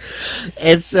anyway.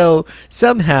 And so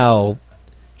somehow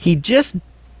he just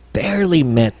barely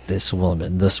met this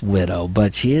woman, this widow,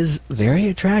 but she is very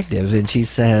attractive. And she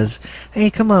says, hey,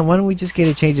 come on, why don't we just get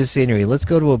a change of scenery? Let's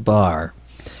go to a bar.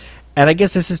 And I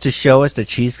guess this is to show us that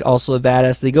she's also a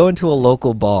badass. They go into a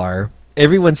local bar.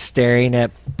 Everyone's staring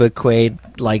at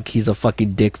McQuade like he's a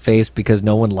fucking dick face because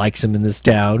no one likes him in this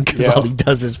town because all he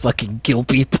does is fucking kill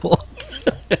people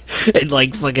and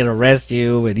like fucking arrest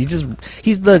you. And he's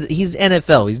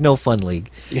NFL. He's no fun league.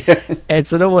 Yeah. And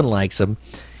so no one likes him.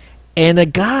 And a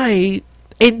guy,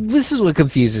 and this is what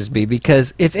confuses me,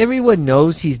 because if everyone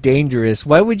knows he's dangerous,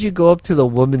 why would you go up to the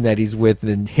woman that he's with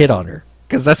and hit on her?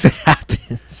 Because that's what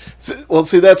happens. Well,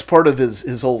 see, that's part of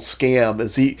his whole scam.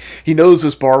 Is he knows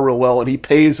this bar real well, and he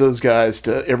pays those guys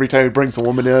to every time he brings a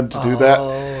woman in to do that.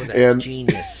 Oh, that's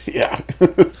genius. Yeah,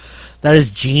 that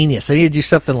is genius. I need to do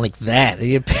something like that. I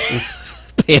need to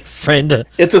pay a friend to.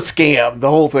 It's a scam. The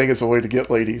whole thing is a way to get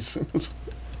ladies.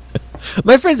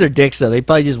 My friends are dicks, though. They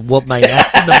probably just whoop my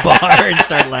ass in the bar and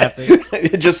start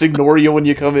laughing. Just ignore you when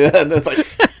you come in. It's like,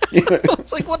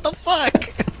 like, what the fuck?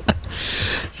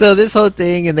 So this whole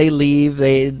thing, and they leave.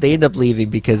 They end up leaving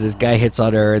because this guy hits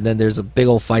on her, and then there's a big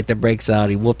old fight that breaks out.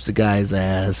 He whoops the guy's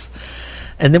ass.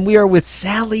 And then we are with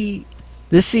Sally.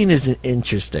 This scene is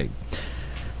interesting.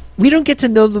 We don't get to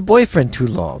know the boyfriend too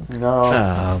long.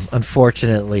 No.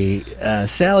 Unfortunately.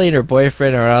 Sally and her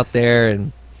boyfriend are out there,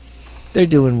 and they're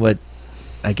doing what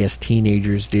I guess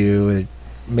teenagers do,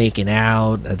 making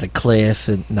out at the cliff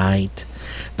at night.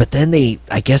 But then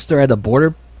I guess they're at the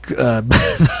border...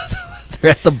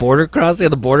 they're at the border crossing,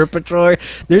 the border patrol.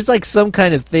 There's like some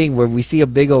kind of thing where we see a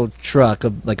big old truck,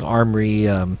 like armory,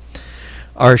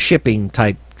 or shipping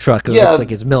type truck. It looks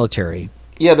like it's military.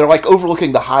 Yeah, they're like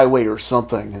overlooking the highway or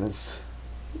something, and it's.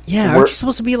 Yeah, aren't you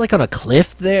supposed to be like on a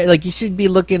cliff there? Like you should be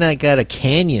looking like at a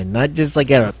canyon, not just like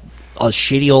at a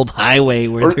shitty old highway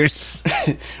where there's.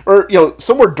 Or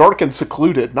somewhere dark and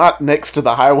secluded, not next to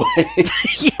the highway.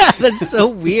 Yeah, that's so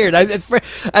weird.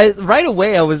 I right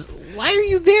away I was. Why are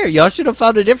you there? Y'all should have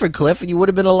found a different cliff and you would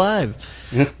have been alive.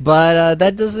 Yeah. But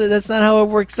that's not how it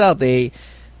works out.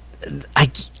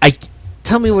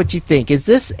 Tell me what you think. Is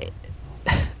this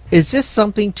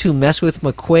something to mess with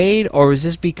McQuade, or is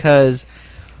this because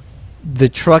the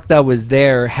truck that was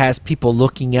there has people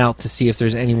looking out to see if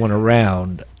there's anyone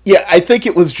around? Yeah, I think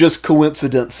it was just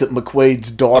coincidence that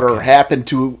McQuade's daughter happened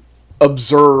to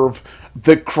observe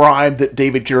the crime that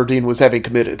David Carradine was having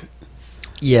committed.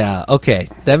 Yeah, okay.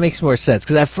 That makes more sense.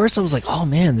 Because at first I was like, oh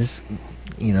man, this,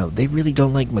 they really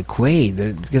don't like McQuade.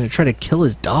 They're going to try to kill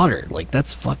his daughter. Like,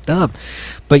 that's fucked up.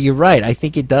 But you're right. I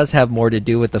think it does have more to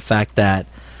do with the fact that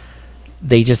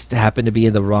they just happen to be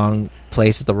in the wrong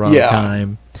place at the wrong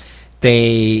time.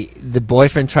 The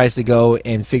boyfriend tries to go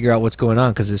and figure out what's going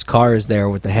on because his car is there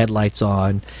with the headlights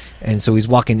on. And so he's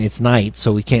walking, it's night,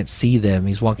 so we can't see them.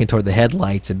 He's walking toward the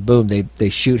headlights, and boom, they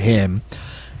shoot him.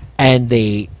 And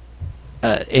they...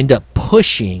 end up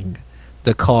pushing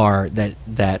the car that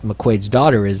McQuade's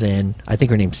daughter is in. I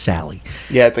think her name's Sally.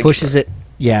 Yeah, I think pushes it.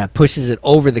 Yeah, pushes it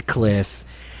over the cliff,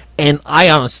 and I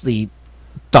honestly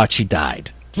thought she died.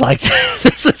 Like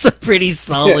this is a pretty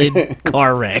solid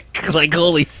car wreck. Like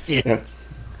holy shit,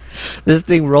 this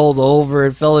thing rolled over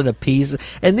and fell into pieces.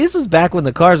 And this was back when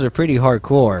the cars were pretty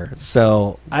hardcore.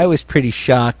 So I was pretty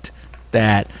shocked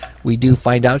that we do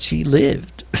find out she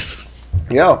lived.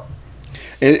 Yeah.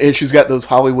 And she's got those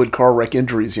Hollywood car wreck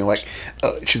injuries, like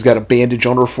she's got a bandage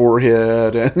on her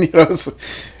forehead, and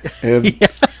Yeah.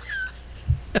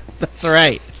 That's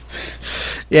right.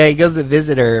 Yeah, he goes to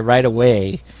visit her right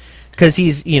away because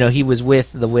he was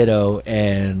with the widow,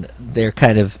 and they're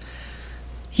kind of.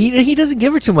 He doesn't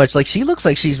give her too much. Like, she looks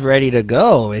like she's ready to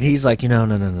go, and he's like,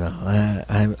 no.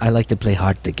 I like to play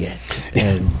hard to get,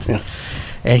 and Yeah.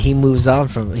 and he moves on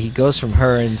he goes from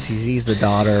her, and he sees the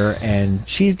daughter, and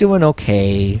she's doing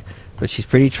okay, but she's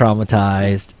pretty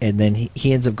traumatized. And then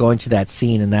he ends up going to that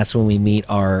scene, and that's when we meet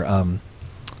our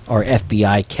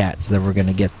FBI cats that we're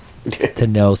gonna get to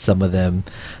know some of them.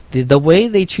 The way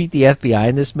they treat the FBI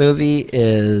in this movie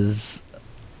is,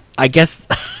 I guess.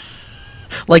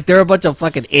 Like, they're a bunch of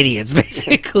fucking idiots,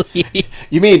 basically.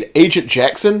 You mean Agent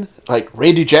Jackson? Like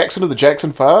Randy Jackson of the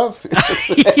Jackson 5?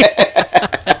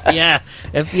 Yeah,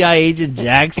 FBI Agent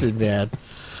Jackson, man.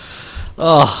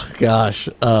 Oh, gosh.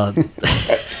 I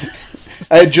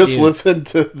had just listened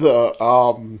to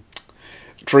the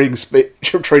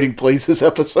Trading Places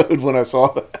episode when I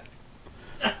saw that.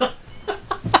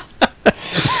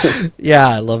 Yeah,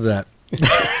 I love that.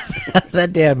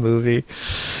 That damn movie.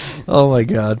 Oh, my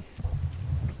God.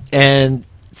 And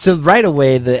so right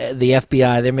away, the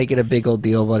FBI, they're making a big old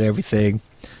deal about everything.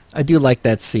 I do like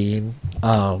that scene.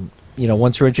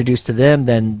 Once we're introduced to them,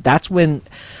 then that's when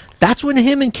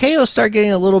him and Ko start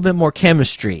getting a little bit more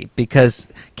chemistry, because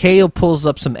Ko pulls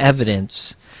up some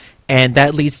evidence, and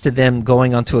that leads to them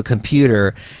going onto a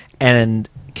computer. And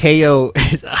Ko,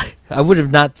 I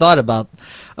wouldn't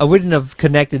have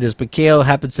connected this, but Ko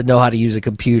happens to know how to use a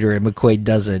computer, and McQuade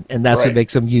doesn't, and that's what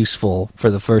makes him useful for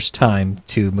the first time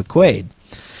to McQuade.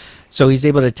 So he's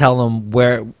able to tell them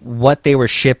what they were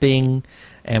shipping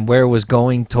and where it was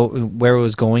going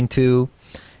to,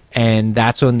 and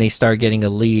that's when they start getting a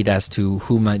lead as to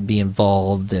who might be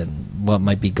involved and what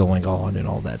might be going on and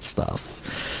all that stuff.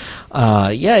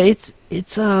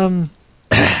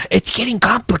 It's getting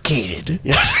complicated.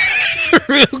 Yeah.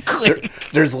 Real quick.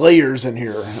 There's layers in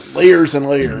here. Layers and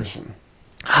layers.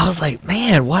 I was like,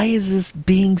 man, why is this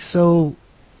being so...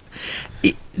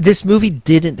 This movie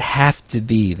didn't have to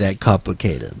be that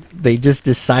complicated. They just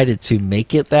decided to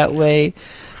make it that way.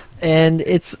 And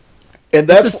it's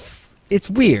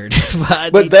weird.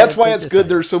 But that's why it's good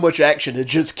there's so much action. It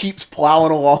just keeps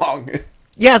plowing along.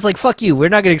 Yeah, it's like, fuck you. We're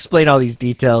not going to explain all these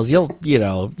details. You're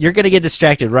going to get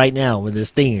distracted right now when this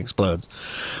thing explodes.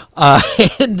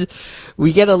 And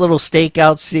we get a little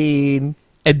stakeout scene.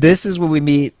 And this is when we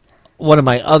meet one of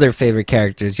my other favorite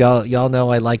characters. Y'all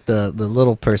know I like the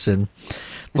little person,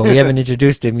 but we haven't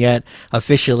introduced him yet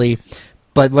officially.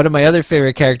 But one of my other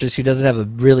favorite characters who doesn't have a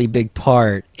really big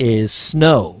part is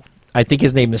Snow. I think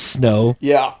his name is Snow.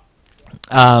 Yeah.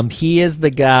 He is the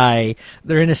guy.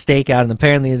 They're in a stakeout, and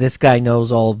apparently this guy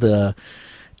knows all the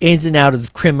ins and outs of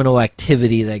the criminal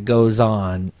activity that goes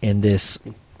on in this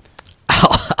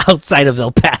outside of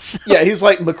El Paso. Yeah, he's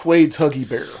like McQuade's Huggy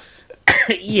Bear.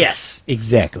 Yes,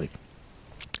 exactly.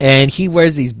 And he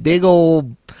wears these big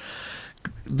old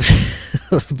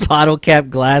bottle cap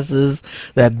glasses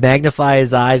that magnify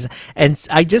his eyes. And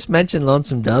I just mentioned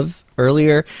Lonesome Dove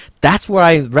earlier. That's where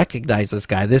I recognize this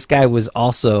guy. This guy was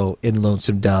also in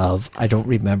Lonesome Dove. I don't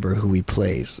remember who he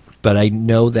plays, but I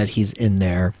know that he's in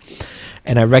there,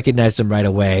 and I recognized him right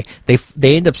away. They're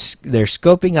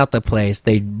scoping out the place.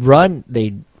 They drive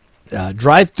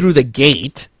through the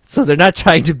gate, so they're not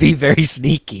trying to be very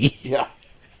sneaky. Yeah.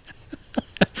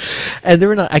 And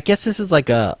they're in I guess this is like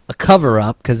a cover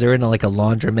up, because they're in like a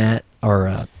laundromat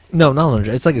or no, not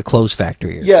laundromat. It's like a clothes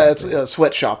factory. Yeah, it's a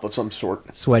sweatshop of some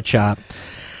sort. Sweatshop.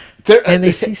 And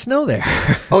they see Snow there.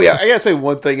 Oh yeah, I gotta say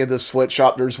one thing in this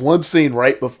sweatshop. There's one scene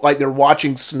right before, like, they're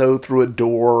watching Snow through a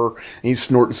door, and he's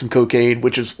snorting some cocaine,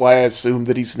 which is why I assume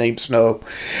that he's named Snow.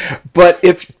 But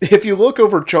if you look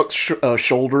over Chuck's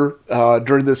shoulder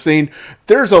during this scene,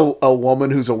 there's a woman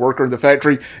who's a worker in the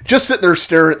factory just sitting there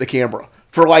staring at the camera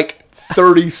for like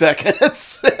 30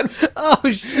 seconds. Oh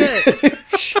shit!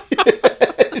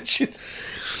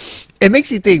 It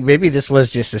makes you think maybe this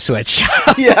was just a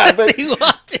sweatshop. Yeah,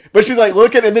 but she's like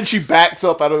looking, and then she backs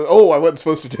up out of, I wasn't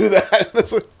supposed to do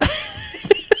that.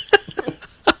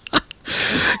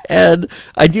 And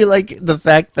I do like the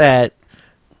fact that,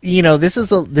 this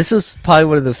is probably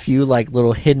one of the few like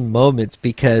little hidden moments,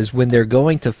 because when they're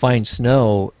going to find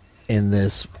Snow in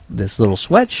this little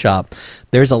sweatshop,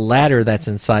 there's a ladder that's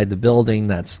inside the building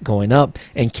that's going up,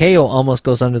 and Ko almost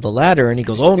goes under the ladder, and he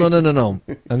goes, oh, no, I'm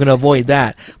going to avoid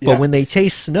that. Yeah. But when they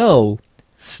chase Snow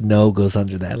goes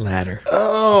under that ladder.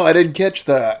 Oh, I didn't catch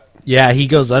that. Yeah, he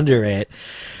goes under it,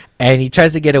 and he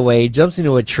tries to get away, jumps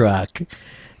into a truck,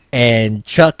 and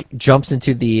Chuck jumps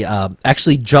into grabs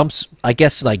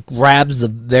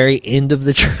the very end of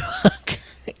the truck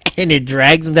and it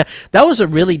drags him down. That was a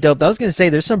really dope. I was gonna say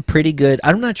there's some pretty good.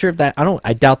 I'm not sure if that.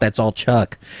 I doubt that's all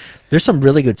Chuck. There's some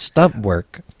really good stunt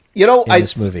work. In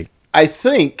this movie. I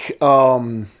think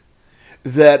that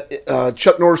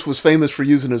Chuck Norris was famous for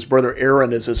using his brother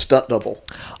Aaron as his stunt double.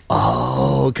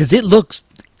 Oh, because it looks.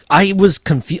 I was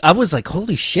confused. I was like,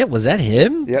 "Holy shit, was that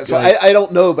him?" Yeah, so I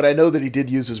don't know, but I know that he did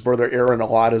use his brother Aaron a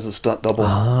lot as a stunt double.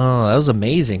 Oh, that was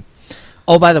amazing.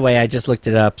 Oh, by the way, I just looked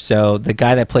it up. So the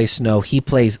guy that plays Snow, he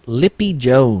plays Lippy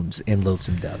Jones in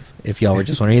Lonesome Dove. If y'all were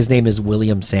just wondering, his name is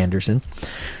William Sanderson.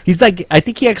 He's like, I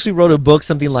think he actually wrote a book,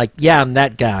 something like, "Yeah, I'm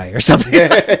that guy," or something.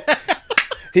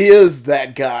 He is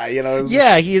that guy,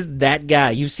 Yeah, he is that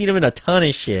guy. You've seen him in a ton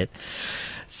of shit.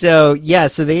 So yeah,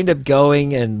 so they end up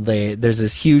going, and there's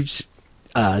this huge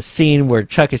scene where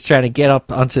Chuck is trying to get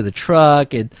up onto the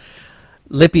truck, and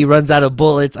Lippy runs out of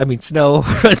bullets. I mean, Snow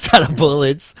runs out of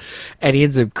bullets, and he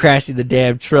ends up crashing the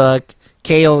damn truck.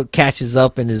 KO catches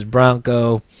up in his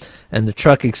Bronco, and the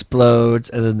truck explodes,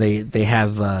 and then they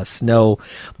have Snow.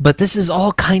 But this is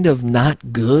all kind of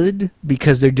not good,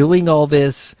 because they're doing all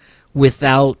this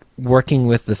without working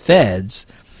with the feds,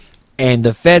 and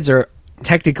the feds are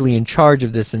technically in charge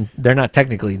of this, and they're not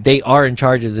technically, they are in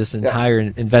charge of this entire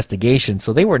investigation,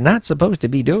 so they were not supposed to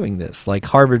be doing this, like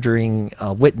harboring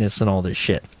a witness and all this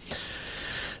shit.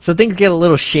 So things get a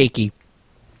little shaky,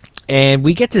 and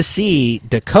we get to see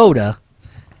Dakota,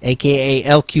 aka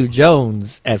LQ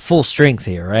Jones, at full strength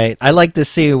here, right? I like this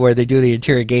scene where they do the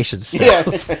interrogation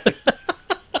stuff.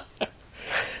 Yeah.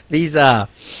 These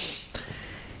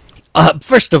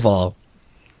first of all,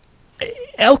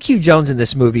 LQ Jones in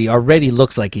this movie already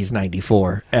looks like he's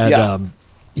 94, and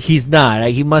he's not.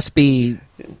 He must be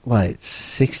what,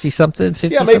 60 something,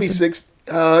 50? Yeah, maybe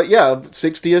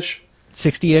 60ish.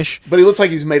 60ish. But he looks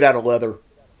like he's made out of leather.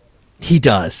 He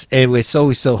does. It was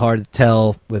always so hard to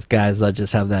tell with guys that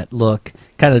just have that look,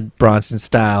 kind of Bronson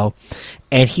style.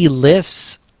 And he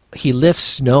lifts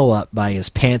Snow up by his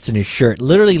pants and his shirt.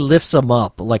 Literally lifts him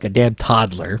up like a damn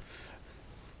toddler.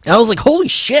 And I was like, holy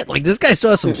shit, like, this guy still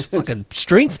has some fucking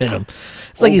strength in him.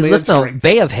 It's like he's lifting a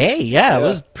bay of hay. Yeah, it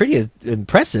was pretty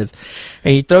impressive.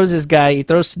 And he throws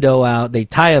Snow out. They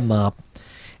tie him up.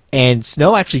 And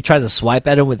Snow actually tries to swipe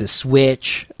at him with a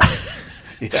switch,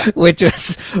 which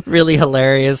was really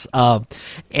hilarious.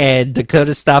 And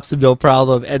Dakota stops him, no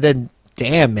problem. And then,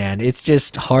 damn, man, it's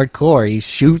just hardcore. He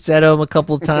shoots at him a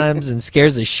couple of times and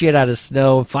scares the shit out of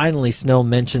Snow. Finally, Snow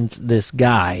mentions this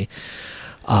guy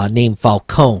named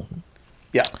Falcone.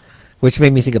 Yeah. Which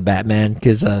made me think of Batman,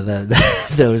 because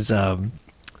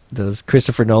those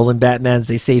Christopher Nolan Batmans,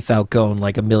 they say Falcone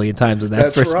like a million times in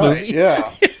that first movie.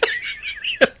 Yeah.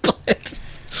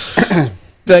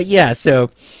 But yeah, so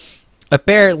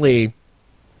apparently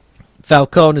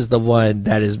Falcone is the one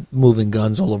that is moving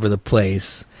guns all over the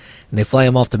place. And they fly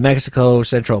him off to Mexico,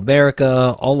 Central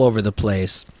America, all over the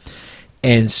place.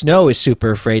 And Snow is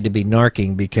super afraid to be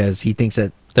narking because he thinks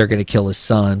that they're going to kill his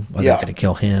son, or they're going to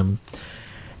kill him.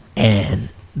 And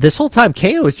this whole time,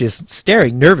 KO is just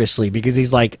staring nervously because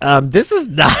he's like, this is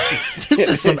not, this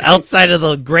is some outside of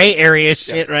the gray area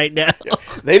shit right now. Yeah.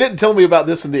 They didn't tell me about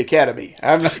this in the academy.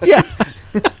 I'm not. Yeah.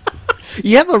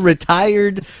 You have a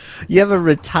retired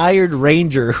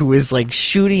ranger who is like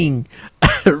shooting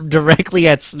directly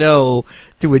at Snow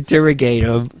to interrogate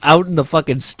him out in the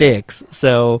fucking sticks.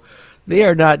 So they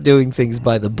are not doing things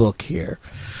by the book here.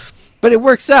 But it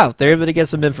works out. They're able to get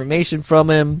some information from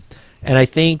him. And I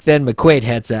think then McQuade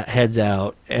heads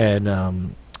out,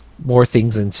 and more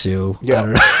things ensue. Yeah. I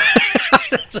don't know.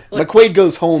 McQuade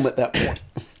goes home at that point.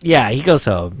 Yeah, he goes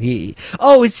home.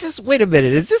 It's just, wait a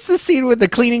minute. Is this the scene with the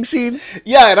cleaning scene?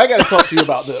 Yeah, and I got to talk to you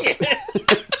about this.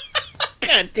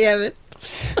 God damn it.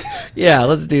 Yeah,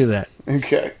 let's do that.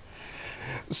 Okay.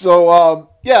 So,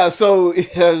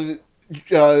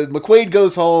 McQuade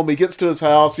goes home, he gets to his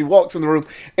house, he walks in the room,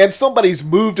 and somebody's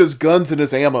moved his guns and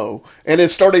his ammo and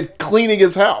has started cleaning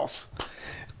his house.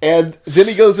 And then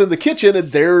he goes in the kitchen,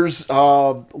 and there's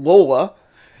Lola,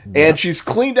 and she's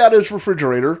cleaned out his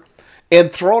refrigerator and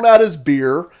thrown out his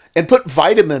beer and put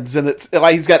vitamins in it.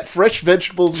 Like, he's got fresh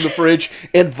vegetables in the fridge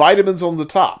and vitamins on the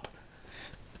top.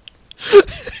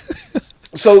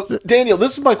 So, Daniel,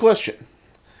 this is my question.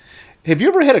 Have you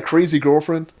ever had a crazy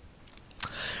girlfriend?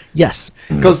 Yes.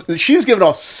 Because she's giving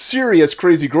off serious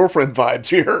crazy girlfriend vibes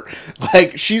here.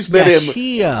 Like, she's been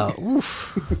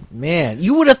man,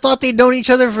 you would have thought they'd known each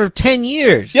other for 10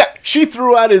 years. Yeah, she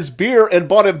threw out his beer and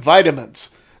bought him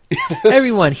vitamins.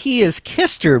 Everyone, he has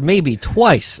kissed her maybe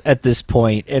twice at this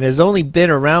point and has only been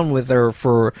around with her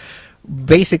for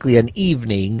basically an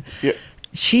evening. Yeah.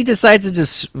 she decides to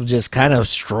just kind of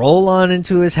stroll on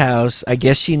into his house. I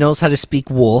guess she knows how to speak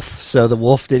wolf, so the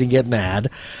wolf didn't get mad.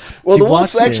 Well, She the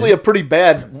wolf's walks actually in. a pretty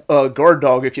bad guard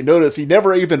dog. If you notice, he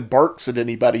never even barks at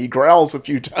anybody. He growls a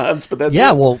few times, but that's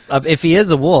Yeah, it. well, if he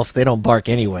is a wolf, they don't bark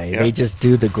anyway. Yeah. They just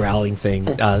do the growling thing.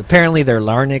 Apparently, their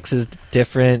larynx is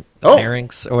different. Oh.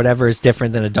 Larynx or whatever is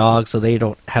different than a dog, so they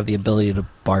don't have the ability to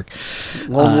bark.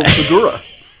 Lone Wolf Segura.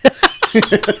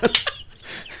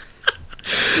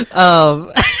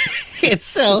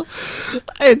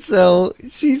 And so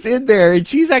she's in there and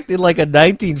she's acting like a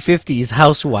 1950s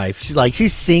housewife.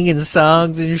 She's singing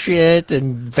songs and shit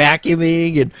and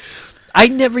vacuuming, and I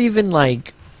never even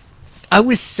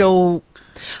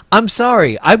I'm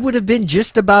sorry. I would have been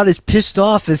just about as pissed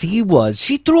off as he was.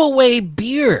 She threw away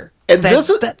beer. And this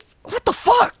is- what the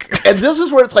fuck? And this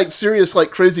is where it's like serious, like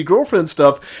crazy girlfriend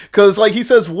stuff. Because like he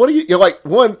says, "What are you?" You're like,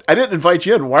 one, I didn't invite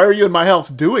you in. Why are you in my house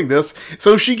doing this?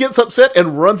 So she gets upset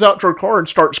and runs out to her car and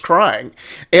starts crying.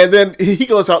 And then he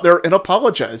goes out there and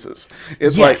apologizes.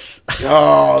 It's Yes. like,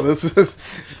 oh, this is,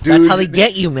 dude. That's how they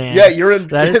get you, man. Yeah, you're in.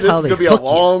 That is This how is they gonna be a hook you.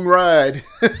 long ride.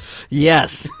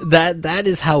 Yes, that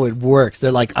is how it works.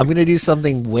 They're like, I'm gonna do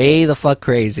something way the fuck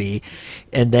crazy,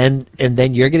 and then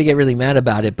you're gonna get really mad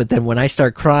about it. But then when I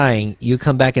start crying, you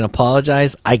come back and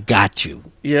apologize. I got you.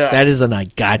 Yeah. that is an I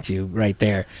got you right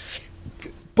there.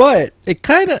 But it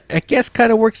I guess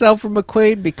kind of works out for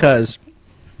McQuade because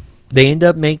they end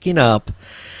up making up.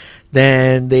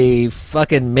 Then they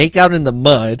fucking make out in the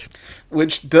mud.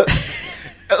 Which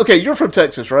okay, you're from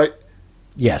Texas, right?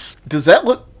 Yes. Does that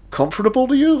look comfortable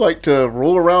to you, like to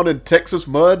roll around in Texas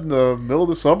mud in the middle of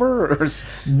the summer? Or...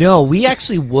 No, we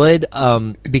actually would,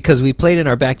 because we played in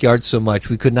our backyard so much,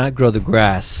 we could not grow the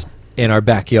grass in our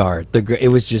backyard. It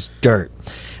was just dirt.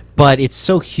 But it's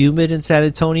so humid in San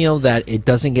Antonio that it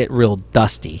doesn't get real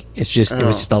dusty. It was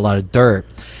just a lot of dirt.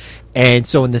 And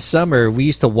so in the summer, we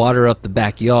used to water up the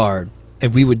backyard,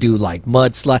 and we would do like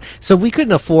mud slide. So we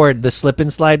couldn't afford the slip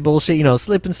and slide bullshit,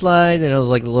 slip and slide,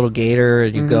 like the little gator,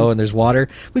 and you go and there's water.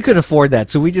 We couldn't afford that.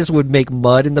 So we just would make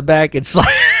mud in the back and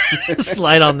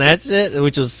slide on that shit,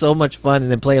 which was so much fun.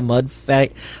 And then play a mud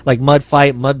fight,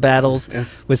 mud battles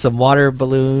with some water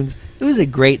balloons. It was a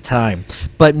great time.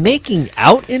 But making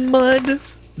out in mud,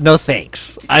 no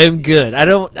thanks. I'm good. I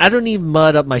don't need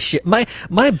mud up my shit. My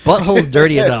butthole's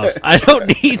dirty enough. I don't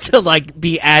need to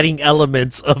be adding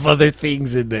elements of other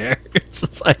things in there. It's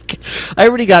just like I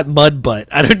already got mud butt.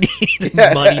 I don't need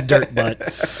muddy dirt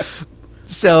butt.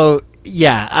 So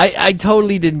yeah, I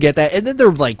totally didn't get that. And then they're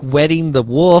like wetting the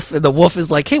wolf, and the wolf is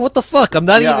like, "Hey, what the fuck? I'm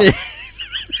not even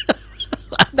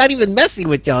I'm not even messing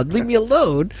with y'all. Leave me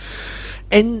alone."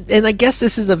 And I guess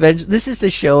this is to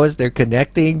show us they're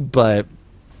connecting, but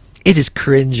it is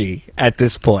cringy at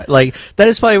this point. That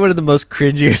is probably one of the most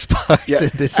cringiest parts in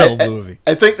this whole movie.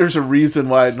 I think there's a reason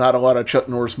why not a lot of Chuck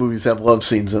Norris movies have love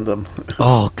scenes in them.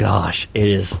 Oh gosh, it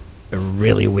is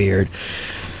really weird.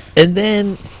 And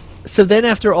then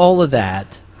after all of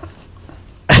that,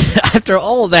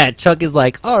 Chuck is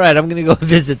like, "All right, I'm gonna go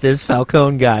visit this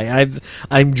Falcone guy.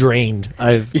 I'm drained.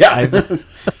 I'm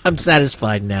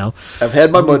satisfied now. I've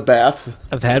had my mud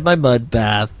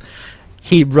bath.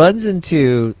 He runs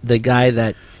into the guy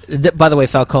that by the way,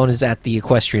 Falcone is at the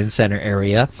Equestrian Center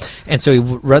area, and so he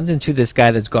runs into this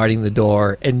guy that's guarding the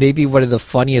door, and maybe one of the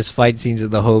funniest fight scenes in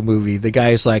the whole movie. The guy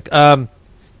is like,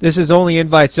 "This is only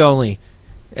invites only,"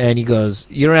 and he goes,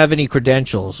 "You don't have any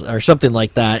credentials," or something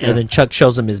like that, and then Chuck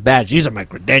shows him his badge. "These are my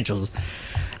credentials,"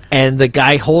 and the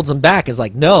guy holds him back. Is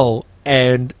like, "No."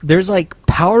 And there's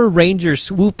Power Ranger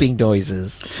swooping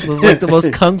noises. It's the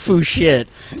most kung fu shit.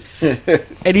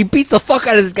 And he beats the fuck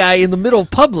out of this guy in the middle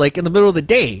of public, in the middle of the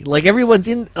day. Everyone's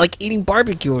in, eating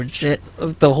barbecue and shit,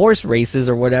 the horse races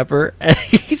or whatever. And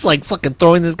he's fucking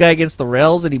throwing this guy against the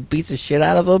rails, and he beats the shit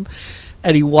out of him.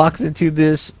 And he walks into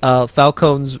this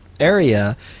Falcone's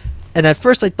area. And at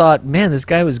first I thought, man, this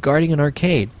guy was guarding an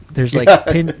arcade. There's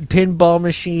pinball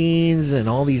machines and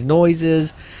all these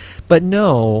noises. But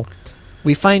no,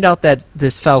 we find out that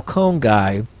this Falcone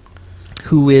guy,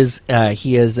 who is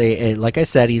he is a like I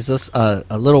said, he's a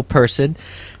little person,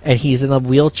 and he's in a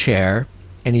wheelchair,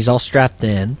 and he's all strapped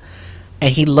in,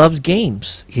 and he loves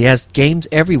games. He has games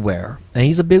everywhere, and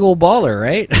he's a big old baller,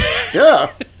 right? Yeah.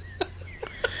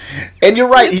 And you're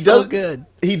right, he It's so does. good.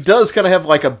 He does kind of have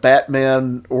a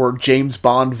Batman or James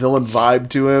Bond villain vibe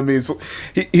to him.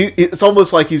 It's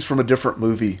almost like he's from a different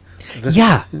movie.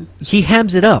 Yeah, he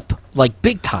hams it up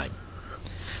big time.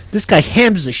 This guy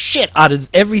hams the shit out of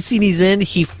every scene he's in.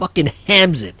 He fucking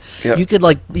hams it. Yep. You could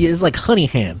it's like honey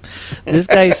ham. This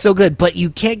guy is so good, but you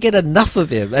can't get enough of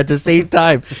him at the same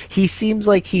time. He seems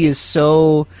like he is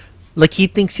so Like, he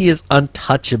thinks he is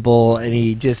untouchable, and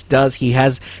he just does.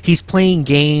 He's playing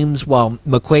games while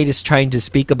McQuade is trying to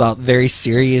speak about very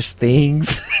serious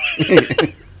things.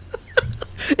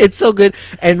 It's so good.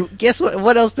 And guess what?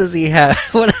 What else does he have?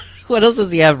 What else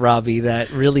does he have, Robbie, that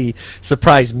really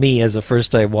surprised me as a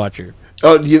first-time watcher?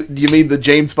 Oh, do you mean the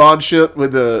James Bond shit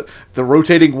with the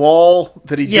rotating wall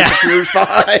that he disappears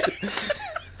behind?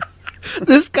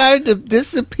 This guy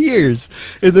disappears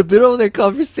in the middle of their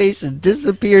conversation,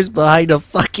 disappears behind a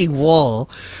fucking wall,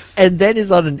 and then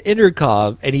is on an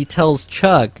intercom, and he tells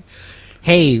Chuck,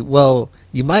 hey, well,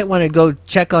 you might want to go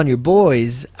check on your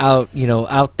boys out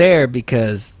there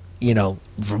because,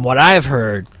 from what I've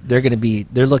heard,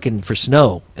 they're looking for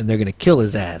Snow, and they're going to kill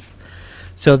his ass.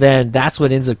 So then that's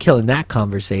what ends up killing that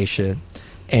conversation,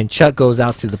 and Chuck goes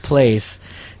out to the place.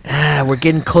 We're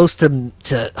getting close to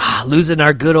losing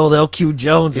our good old LQ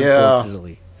Jones,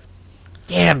 unfortunately.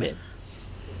 Damn it.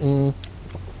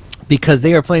 Because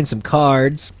they are playing some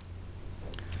cards,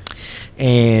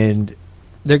 and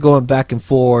they're going back and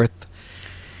forth.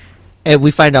 And we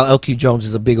find out LQ Jones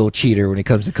is a big old cheater when it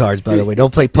comes to cards, by the way.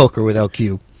 Don't play poker with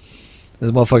LQ.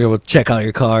 This motherfucker will check out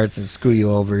your cards and screw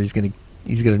you over. He's gonna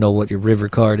know what your river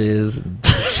card is. And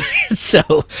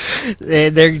so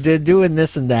they're doing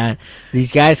this and that.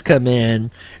 These guys come in,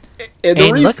 and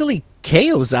luckily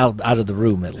KO's out of the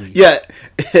room at least. Yeah,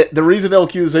 the reason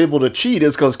LQ is able to cheat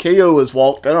is because KO has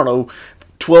walked,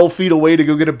 12 feet away to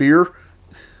go get a beer.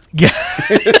 Yeah.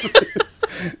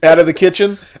 Out of the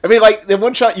kitchen. I mean, like, in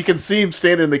one shot you can see him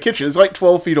standing in the kitchen. It's like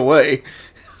 12 feet away.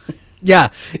 Yeah,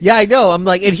 I know. I'm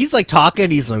like, and he's like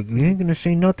talking. He's like, you ain't gonna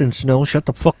say nothing, Snow. Shut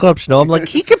the fuck up, Snow. I'm like,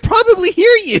 he can probably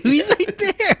hear you. He's right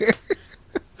there.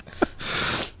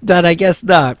 But I guess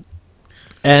not.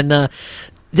 And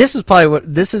this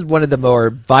is one of the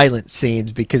more violent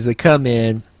scenes because they come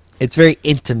in. It's very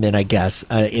intimate, I guess,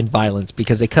 in violence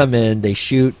because they come in, they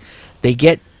shoot, they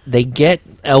get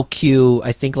LQ,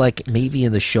 I think, like maybe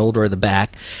in the shoulder or the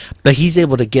back, but he's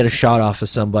able to get a shot off of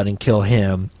somebody and kill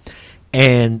him.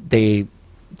 And they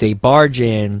barge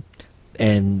in,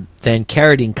 and then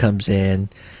Carradine comes in,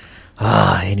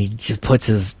 and he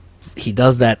just he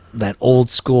does that old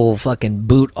school fucking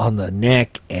boot on the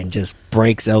neck and just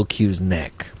breaks LQ's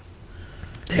neck.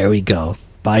 There we go.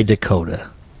 By Dakota.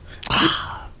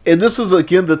 And this is,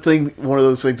 again, one of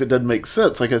those things that doesn't make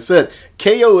sense. Like I said,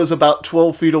 KO is about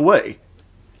 12 feet away.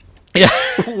 Yeah.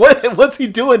 What's he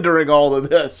doing during all of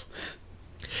this?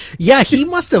 Yeah, he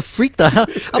must have freaked the hell.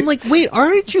 I'm like, wait,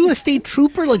 aren't you a state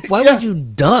trooper? Like, why would you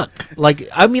duck? Like,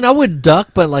 I mean, I would duck,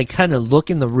 but like, kind of look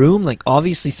in the room. Like,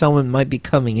 obviously, someone might be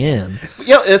coming in.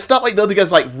 Yeah, it's not like the other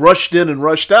guys like rushed in and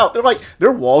rushed out.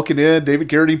 They're walking in. David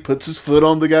Carradine puts his foot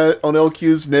on the guy on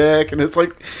LQ's neck, and it's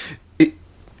like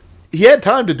he had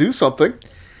time to do something.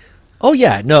 Oh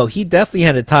yeah, no, he definitely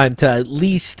had a time to at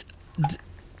least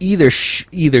either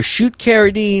shoot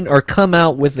Carradine or come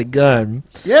out with a gun.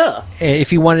 Yeah.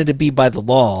 If he wanted to be by the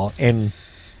law and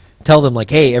tell them like,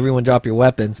 hey, everyone drop your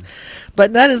weapons.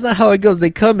 But that is not how it goes.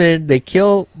 They come in, they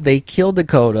kill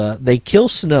Dakota, they kill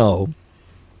Snow,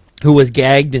 who was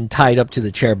gagged and tied up to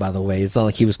the chair, by the way. It's not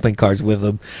like he was playing cards with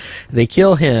them. They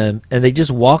kill him, and they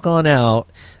just walk on out,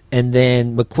 and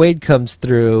then McQuade comes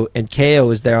through, and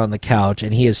KO is there on the couch,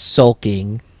 and he is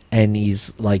sulking, and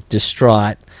he's like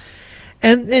distraught.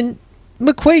 And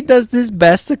McQuade does his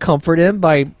best to comfort him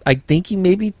by, I think he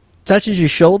maybe touches your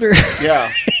shoulder.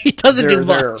 Yeah. He doesn't do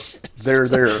much. They're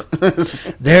there.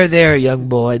 They're there, young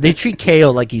boy. They treat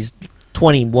KO like he's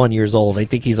 21 years old. I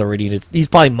think he's already he's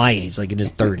probably my age, like in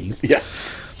his 30s. Yeah.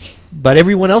 But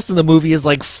everyone else in the movie is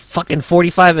like fucking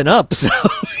 45 and up, so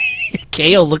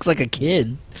KO looks like a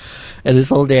kid in this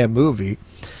whole damn movie.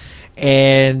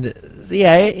 And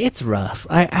yeah, it's rough.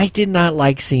 I did not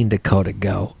like seeing Dakota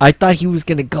go. I thought he was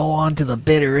going to go on to the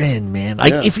bitter end, man.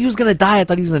 If he was going to die, I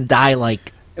thought he was going to die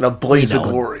like in a blaze of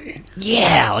glory.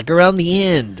 Yeah, like around the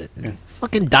end. Yeah.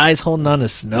 Fucking dies holding on to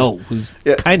Snow, who's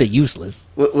kind of useless.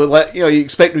 You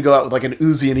expect him to go out with like an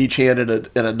Uzi in each hand and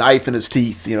a knife in his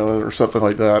teeth, or something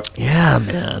like that. Yeah,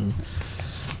 man.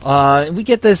 We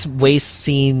get this waste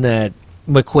scene that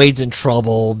McQuade's in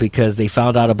trouble because they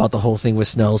found out about the whole thing with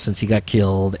Snow since he got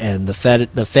killed, and the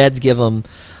feds give him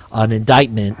a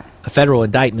federal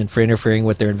indictment for interfering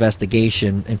with their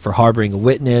investigation and for harboring a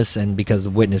witness, and because the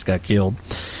witness got killed.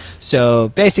 So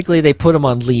basically, they put him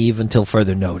on leave until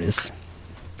further notice.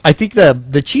 I think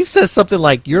the chief says something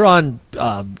like, "You're on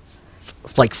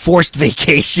like forced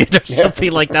vacation" or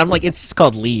something like that. I'm like, it's just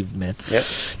called leave, man. Yep.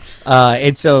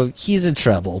 And so he's in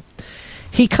trouble.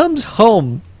 He comes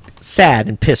home sad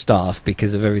and pissed off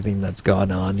because of everything that's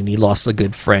gone on, and he lost a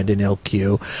good friend in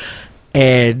LQ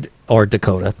or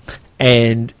Dakota,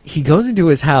 And he goes into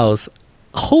his house.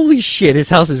 Holy shit, his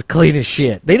house is clean as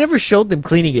shit. They never showed them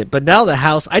cleaning it, but now the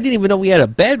house, I didn't even know we had a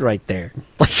bed right there.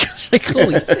 Like, I was like,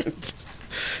 holy shit.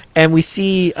 And we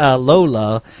see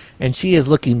Lola, and she is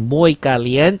looking muy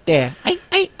caliente. Ay,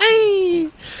 ay, ay.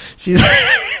 She's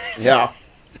Yeah.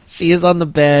 she is on the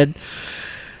bed.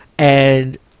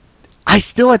 And I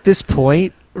still, at this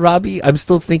point, Robbie, I'm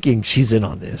still thinking she's in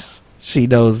on this. She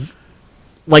knows.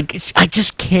 Like, I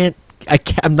just can't.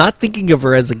 I'm not thinking of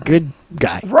her as a good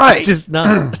guy. Right. Just not.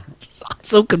 I'm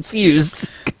so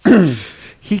confused.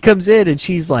 He comes in and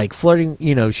she's like flirting.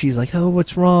 You know, she's like, "Oh,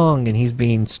 what's wrong?" And he's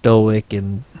being stoic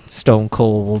and stone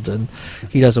cold, and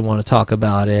he doesn't want to talk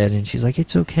about it. And she's like,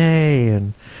 "It's okay."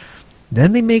 And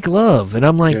then they make love, and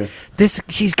I'm like, "This.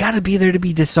 She's got to be there to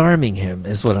be disarming him."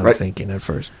 Is what I'm thinking at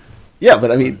first. Yeah,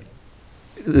 but I mean,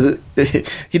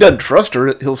 he doesn't trust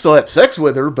her. He'll still have sex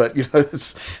with her, but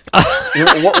it's,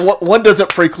 one doesn't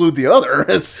preclude the other.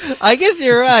 I guess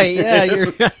you're right. Yeah,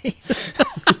 you're right.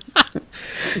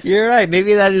 You're right.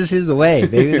 Maybe that is his way.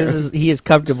 Maybe he is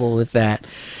comfortable with that.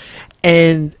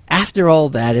 And after all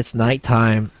that, it's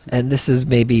nighttime, and this is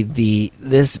maybe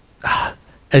this.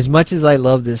 As much as I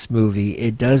love this movie,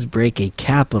 it does break a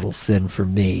capital sin for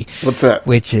me. What's that?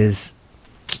 Which is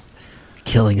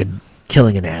killing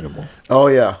an animal. Oh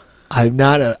yeah. I'm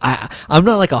not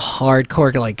like a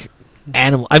hardcore like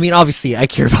animal. I mean, obviously I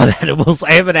care about animals.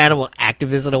 I am an animal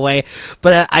activist in a way,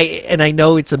 but I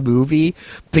know it's a movie,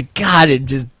 but God, it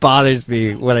just bothers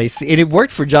me when I see. And it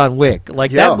worked for John Wick.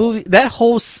 Like that movie, that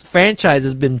whole franchise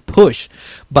has been pushed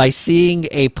by seeing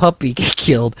a puppy get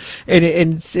killed, and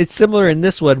it's similar in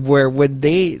this one where when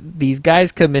these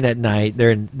guys come in at night,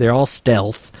 they're all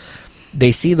stealth.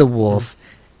 They see the wolf.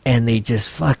 And they just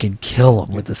fucking kill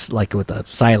him with a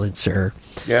silencer.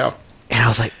 Yeah. And I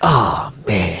was like, oh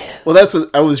man. Well,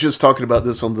 I was just talking about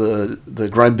this on the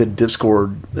Grime Bin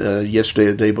Discord yesterday,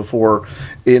 or the day before,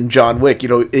 in John Wick. You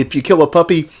know, if you kill a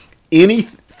puppy,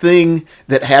 anything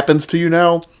that happens to you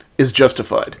now is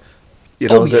justified. You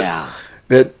know,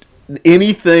 that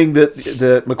anything that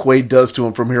McQuade does to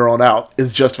him from here on out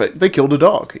is justified. They killed a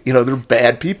dog. You know, they're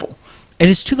bad people. And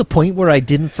it's to the point where I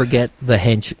didn't forget the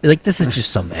hench. Like, this is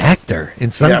just some actor in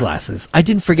sunglasses. Yeah. I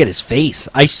didn't forget his face.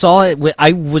 I saw it.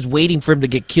 I was waiting for him to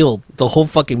get killed the whole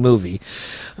fucking movie.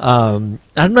 I'm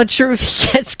not sure if he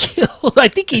gets killed. I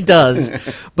think he does.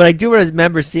 But I do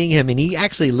remember seeing him, and he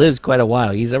actually lives quite a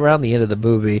while. He's around the end of the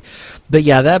movie. But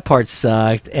yeah, that part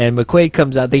sucked. And McQuade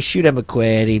comes out. They shoot at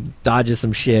McQuade. He dodges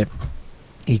some shit.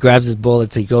 He grabs his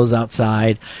bullets. He goes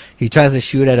outside. He tries to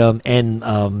shoot at him,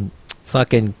 and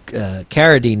fucking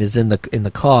Carradine is in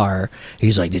the car.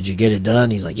 He's like, "Did you get it done?"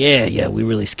 He's like, yeah, we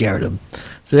really scared him.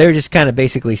 So they were just kind of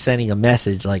basically sending a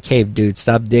message like, "Hey, dude,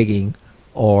 stop digging,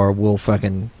 or we'll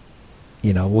fucking,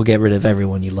 we'll get rid of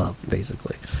everyone you love,"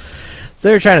 basically. So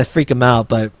they were trying to freak him out.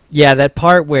 But yeah, that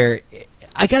part where,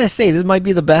 I gotta say, this might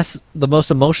be the most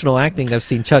emotional acting I've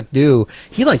seen Chuck do.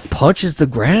 He like punches the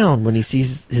ground when he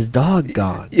sees his dog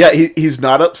gone. Yeah, he's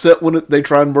not upset when they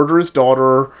try and murder his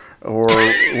daughter, or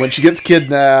when she gets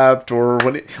kidnapped, or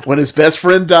when his best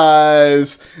friend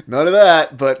dies. None of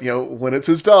that. But when it's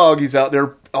his dog, he's out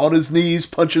there on his knees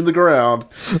punching the ground.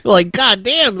 Like,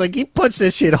 goddamn, like he punched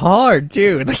this shit hard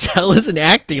too. Like that wasn't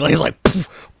acting. Like, he was like,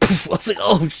 poof, poof. I was like,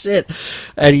 oh shit.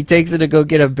 And he takes it to go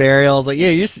get a burial. I was like, yeah,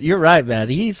 you're right, man.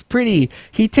 He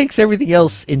takes everything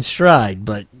else in stride,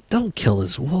 but don't kill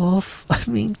his wolf. I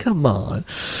mean, come on.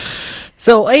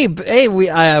 So, hey,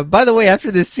 we. By the way, after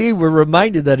this scene, we're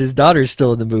reminded that his daughter's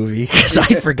still in the movie because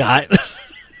I forgot. I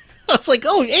was like,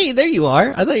 "Oh, hey, there you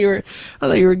are." I thought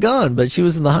you were gone, but she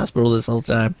was in the hospital this whole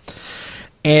time.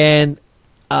 And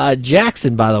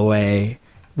Jackson, by the way,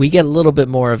 we get a little bit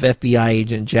more of FBI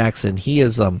agent Jackson. He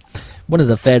is one of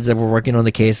the feds that were working on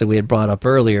the case that we had brought up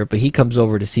earlier, but he comes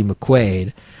over to see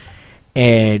McQuade,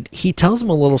 and he tells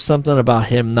him a little something about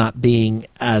him not being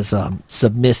as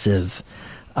submissive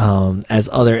as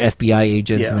other FBI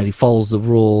agents, and that he follows the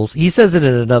rules. He says it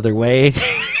in another way.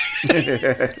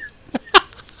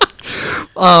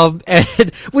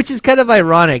 And which is kind of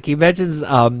ironic. He mentions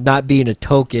not being a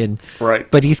token,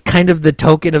 right? But he's kind of the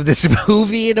token of this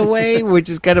movie in a way, which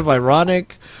is kind of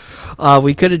ironic.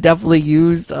 We could have definitely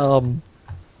used some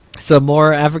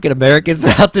more African Americans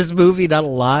throughout this movie, not a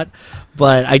lot,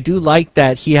 but I do like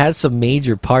that he has some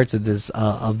major parts of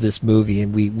this movie,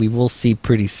 and we will see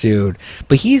pretty soon.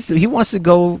 But he wants to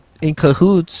go in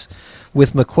cahoots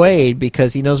with McQuade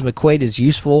because he knows McQuade is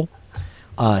useful.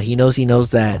 He knows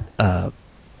that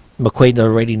McQuade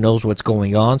already knows what's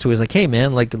going on, so he's like, "Hey,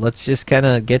 man, like let's just kind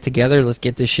of get together, let's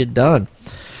get this shit done."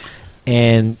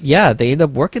 And yeah, they end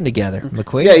up working together.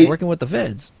 McQuade is working with the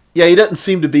feds. Yeah, he doesn't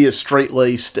seem to be as straight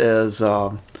laced as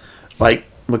like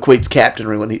McQuade's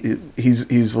captain. When he's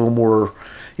a little more.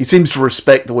 He seems to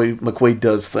respect the way McQuade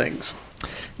does things.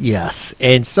 Yes,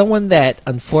 and someone that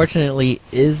unfortunately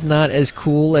is not as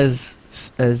cool as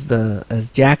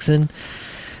Jackson.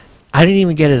 I didn't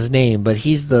even get his name, but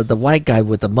he's the white guy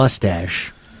with the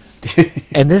mustache.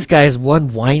 And this guy is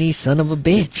one whiny son of a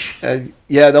bitch.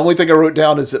 Yeah, the only thing I wrote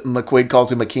down is that McQuade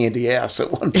calls him a candy ass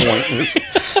at one point.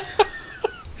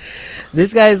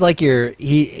 This guy is like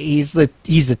he's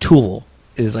a tool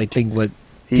is I think what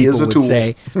he people is a would tool.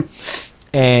 say.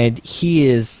 And he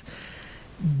is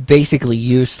basically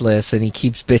useless, and he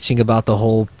keeps bitching about the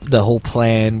whole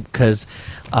plan because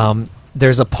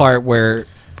there's a part where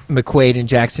McQuade and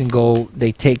Jackson go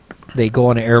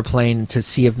on an airplane to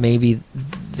see if maybe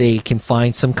they can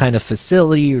find some kind of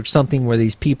facility or something where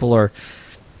these people are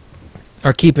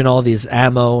keeping all this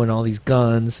ammo and all these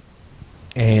guns,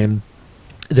 and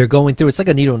they're going through. It's like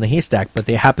a needle in a haystack, but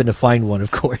they happen to find one,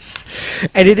 of course.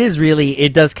 And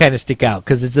it does kind of stick out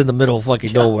because it's in the middle of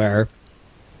fucking nowhere.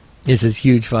 It's this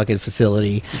huge fucking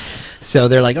facility. So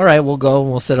they're like, all right, we'll go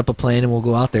and we'll set up a plan and we'll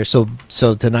go out there. So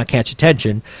to not catch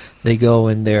attention, they go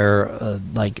and they're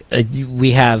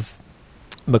we have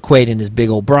McQuade in his big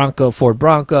old Ford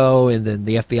Bronco, and then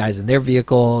the FBI's in their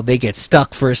vehicle. They get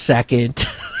stuck for a second.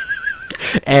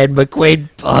 And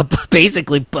McQuade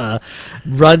basically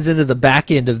runs into the back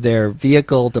end of their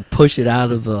vehicle to push it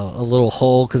out of a little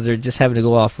hole because they're just having to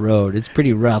go off-road. It's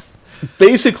pretty rough.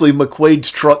 Basically,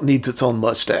 McQuade's truck needs its own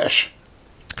mustache.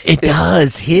 It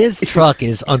does. His truck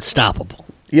is unstoppable.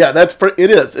 Yeah,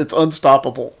 it is. It's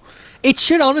unstoppable. It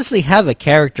should honestly have a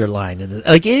character line in it.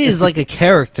 Like, it is like a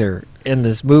character in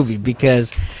this movie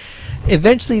because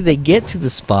eventually they get to the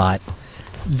spot.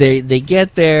 They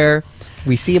get there.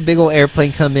 We see a big old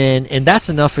airplane come in, and that's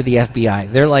enough for the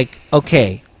FBI. They're like,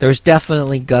 okay, there's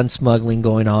definitely gun smuggling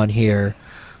going on here.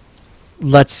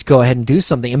 Let's go ahead and do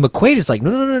something. And McQuade is like,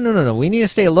 no. We need to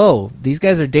stay low. These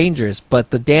guys are dangerous.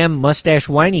 But the damn mustache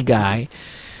whiny guy,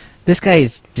 this guy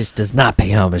just does not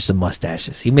pay homage to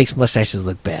mustaches. He makes mustaches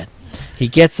look bad. He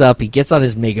gets up. He gets on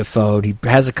his megaphone. He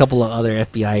has a couple of other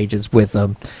FBI agents with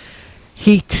him.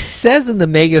 He says in the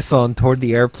megaphone toward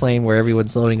the airplane where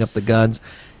everyone's loading up the guns,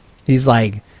 he's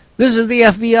like, this is the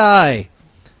FBI.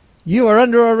 You are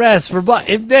under arrest for...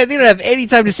 They don't have any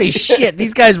time to say shit.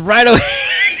 These guys right away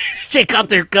take out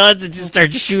their guns and just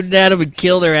start shooting at them and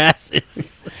kill their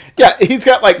asses. Yeah, he's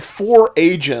got like 4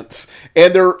 agents,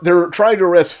 and they're trying to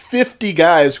arrest 50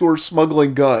 guys who are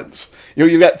smuggling guns.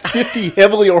 You got 50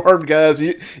 heavily armed guys.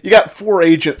 You got 4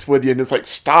 agents with you, and it's like,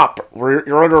 stop.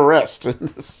 You're under arrest.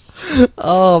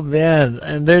 Oh, man.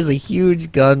 And there's a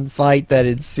huge gunfight that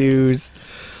ensues.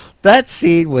 That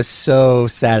scene was so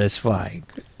satisfying.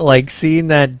 Like, seeing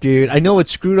that dude. I know it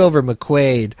screwed over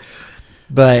McQuade,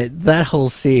 but that whole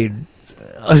scene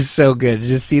was so good.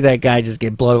 Just see that guy just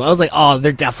get blown up. I was like, oh,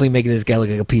 they're definitely making this guy look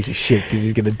like a piece of shit because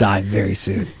he's going to die very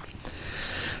soon.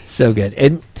 So good.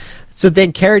 And so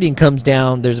then Carradine comes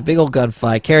down. There's a big old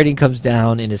gunfight. Carradine comes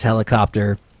down in his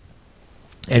helicopter,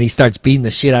 and he starts beating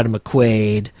the shit out of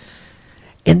McQuade.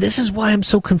 And this is why I'm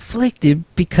so conflicted,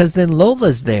 because then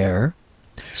Lola's there.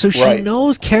 So she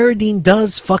knows Carradine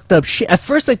does fucked up shit. At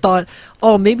first I thought,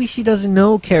 oh, maybe she doesn't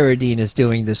know Carradine is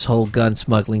doing this whole gun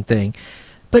smuggling thing.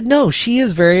 But no, she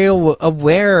is very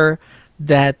aware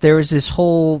that there is this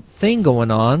whole thing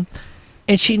going on,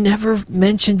 and she never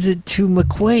mentions it to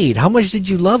McQuade. How much did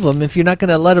you love him if you're not going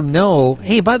to let him know,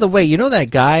 hey, by the way, you know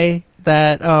that guy,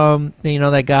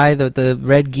 the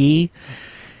red gi?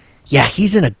 Yeah,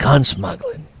 he's in a gun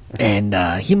smuggling.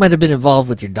 And he might have been involved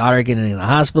with your daughter getting in the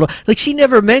hospital. Like, she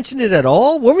never mentioned it at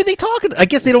all. What were they talking? I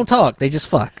guess they don't talk. They just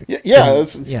fuck. Yeah.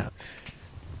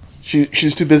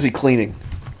 She's too busy cleaning.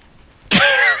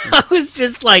 I was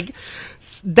just like,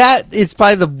 that is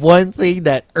probably the one thing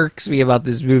that irks me about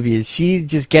this movie is she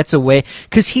just gets away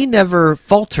because he never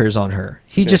falters on her.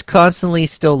 He just constantly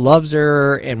still loves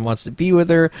her and wants to be with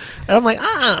her. And I'm like,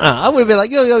 I would have been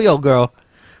like, yo, girl,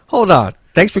 hold on.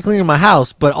 Thanks for cleaning my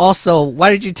house, but also, why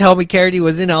did you tell me Carradine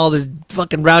was in all this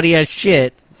fucking rowdy-ass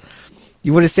shit?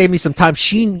 You would have saved me some time.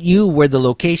 She knew where the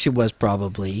location was,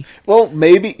 probably. Well,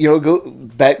 maybe, go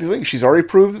back to the thing. She's already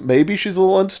proved that maybe she's a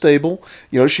little unstable.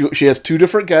 She has 2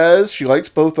 different guys. She likes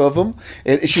both of them.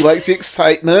 And she likes the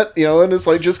excitement, and it's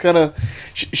like just kind of...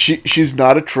 She's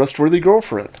not a trustworthy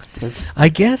girlfriend. I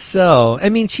guess so. I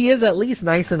mean, she is at least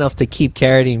nice enough to keep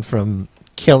Carradine from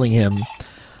killing him.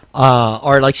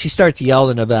 Or like she starts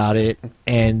yelling about it,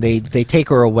 and they take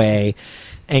her away,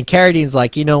 and Carradine's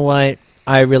like, you know what?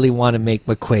 I really want to make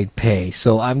McQuade pay,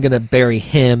 so I'm gonna bury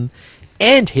him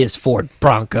and his Ford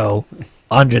Bronco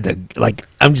under the, like,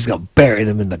 I'm just going to bury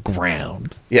them in the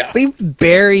ground. Yeah. They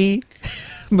bury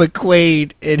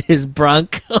McQuade in his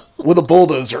Bronco. With a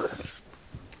bulldozer.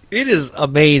 It is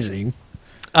amazing.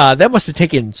 That must have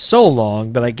taken so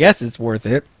long, but I guess it's worth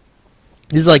it.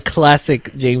 This is like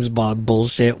classic James Bond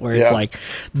bullshit where it's like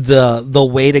the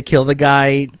way to kill the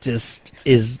guy just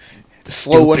is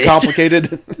slow and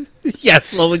complicated. Yeah,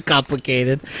 slow and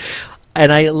complicated.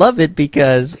 And I love it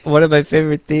because one of my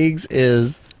favorite things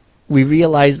is we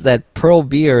realize that Pearl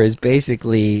beer is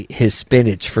basically his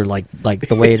spinach for like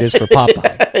the way it is for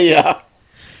Popeye. Yeah.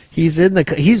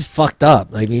 He's fucked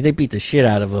up. I mean, they beat the shit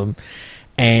out of him.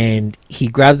 And he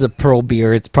grabs a Pearl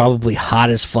beer. It's probably hot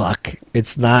as fuck.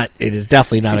 It is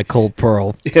definitely not a cold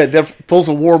Pearl. Yeah, pulls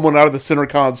a warm one out of the center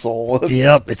console.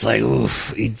 Yep, it's like,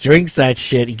 oof. He drinks that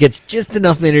shit. He gets just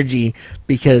enough energy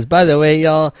because, by the way,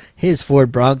 y'all, his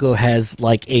Ford Bronco has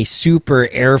like a super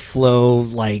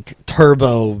airflow, like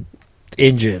turbo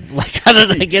engine. Like, I don't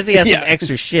know. I guess he has some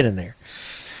extra shit in there.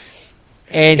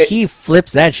 And he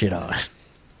flips that shit on.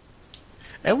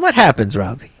 And what happens,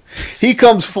 Robbie?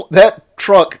 That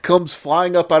truck comes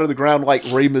flying up out of the ground like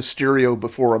Rey Mysterio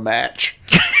before a match.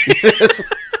 It's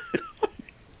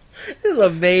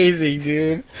amazing,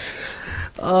 dude.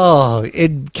 Oh,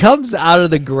 it comes out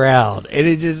of the ground, and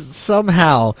it just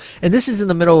somehow, and this is in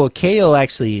the middle of KO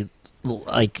actually,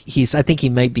 like I think he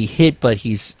might be hit, but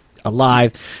he's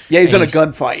alive. Yeah, he's in a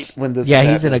gunfight when this. Yeah,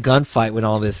 he's in a gunfight when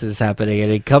all this is happening,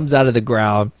 and it comes out of the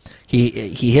ground.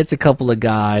 He hits a couple of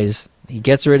guys. He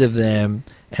gets rid of them.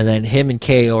 And then him and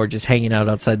KO are just hanging out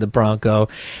outside the Bronco.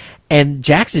 And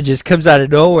Jackson just comes out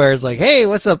of nowhere. It's like, hey,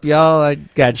 what's up, y'all? I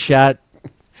got shot.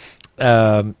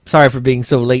 Sorry for being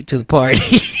so late to the party.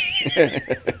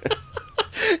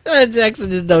 Jackson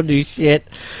just don't do shit.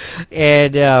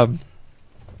 And so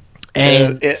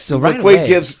right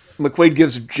McQuade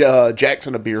gives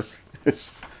Jackson a beer.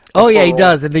 Oh, yeah, he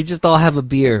does. And they just all have a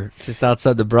beer just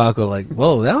outside the Bronco. Like,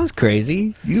 whoa, that was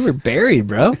crazy. You were buried,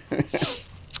 bro.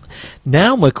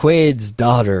 Now McQuade's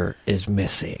daughter is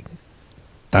missing.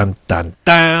 Dun, dun,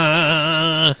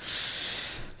 dun.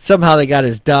 Somehow they got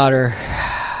his daughter.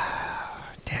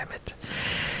 Damn it.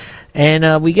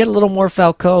 And we get a little more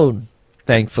Falcone,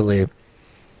 thankfully.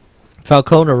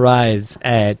 Falcone arrives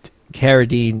at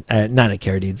Carradine, not at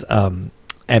Carradine's,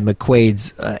 at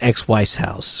McQuade's ex-wife's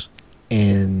house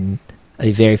in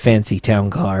a very fancy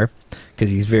town car because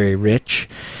he's very rich.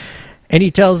 And he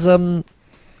tells them,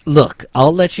 look,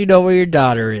 I'll let you know where your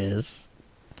daughter is,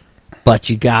 but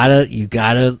you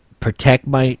gotta protect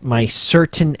my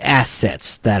certain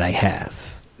assets that I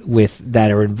have that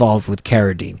are involved with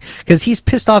Carradine, because he's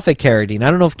pissed off at Carradine.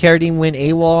 I don't know if Carradine went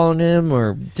AWOL on him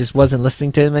or just wasn't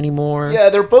listening to him anymore. Yeah,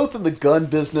 they're both in the gun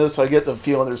business. I get the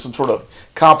feeling there's some sort of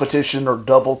competition or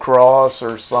double cross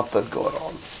or something going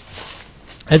on.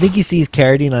 I think he sees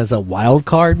Carradine as a wild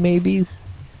card, maybe.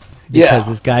 Because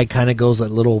this guy kind of goes a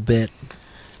little bit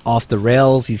off the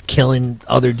rails. He's killing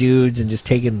other dudes and just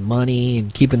taking money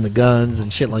and keeping the guns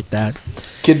and shit like that.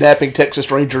 Kidnapping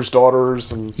Texas Rangers'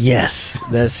 daughters. Yes,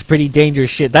 that's pretty dangerous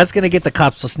shit. That's going to get the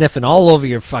cops sniffing all over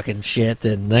your fucking shit,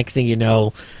 and next thing you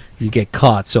know, you get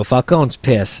caught. So Falcone's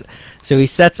pissed. So he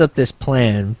sets up this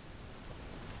plan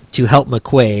to help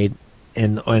McQuade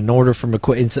in order for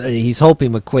McQuade. He's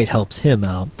hoping McQuade helps him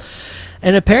out.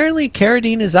 And apparently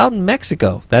Carradine is out in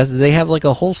Mexico. They have like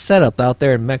a whole setup out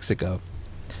there in Mexico.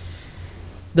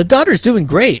 The daughter's doing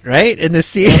great, right? In the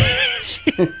scene,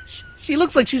 she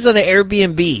looks like she's on an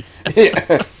Airbnb.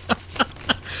 Yeah.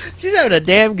 She's having a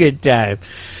damn good time.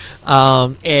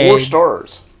 And 4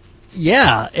 stars.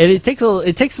 Yeah, and it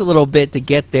takes a little bit to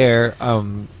get there.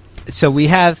 So we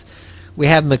have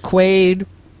McQuade,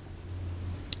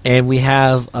 and we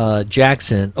have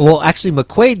Jackson. Well, actually,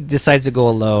 McQuade decides to go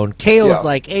alone. KO's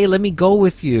like, hey, let me go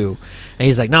with you. And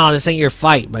he's like, no, this ain't your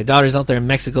fight. My daughter's out there in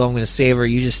Mexico. I'm going to save her.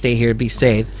 You just stay here and be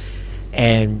safe.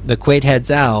 And McQuade heads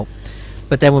out.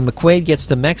 But then when McQuade gets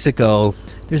to Mexico,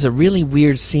 there's a really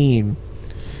weird scene.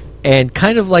 And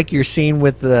kind of like your scene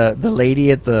with the lady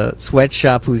at the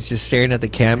sweatshop who's just staring at the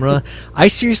camera. I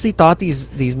seriously thought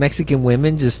these Mexican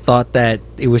women just thought that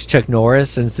it was Chuck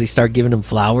Norris since they start giving him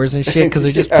flowers and shit. Because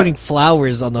they're just putting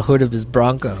flowers on the hood of his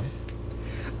Bronco.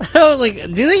 I was like,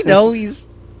 do they know this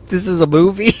is a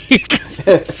movie?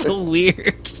 It's so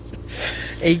weird.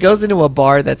 And he goes into a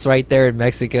bar that's right there in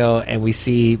Mexico, and we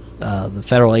see the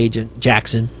federal agent,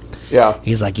 Jackson. Yeah.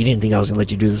 He's like, you didn't think I was going to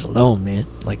let you do this alone, man.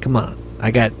 Like, come on.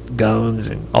 I got guns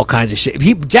and all kinds of shit.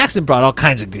 Jackson brought all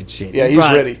kinds of good shit. Yeah, he's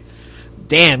ready.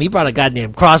 Damn, he brought a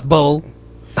goddamn crossbow.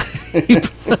 He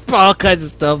brought all kinds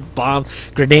of stuff, bomb,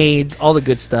 grenades, all the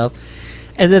good stuff.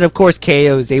 And then, of course,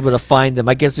 KO is able to find them.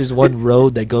 I guess there's one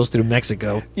road that goes through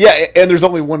Mexico. Yeah, and there's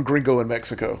only one gringo in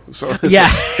Mexico. So it's Yeah.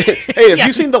 like, hey, have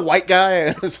you seen the white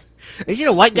guy? Is he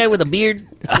a white guy with a beard?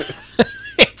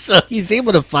 So he's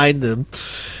able to find them.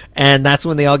 And that's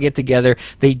when they all get together.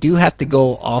 They do have to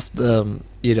go off the,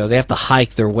 they have to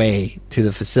hike their way to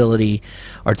the facility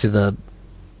or to the,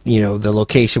 the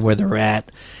location where they're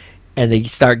at. And they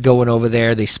start going over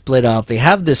there. They split up. They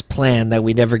have this plan that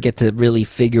we never get to really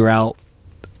figure out.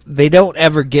 They don't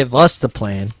ever give us the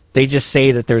plan. They just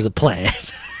say that there's a plan.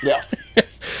 Yeah.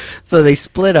 So they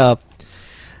split up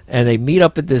and they meet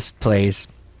up at this place.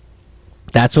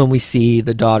 That's when we see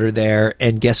the daughter there,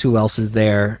 and guess who else is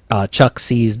there? Chuck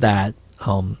sees that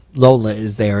Lola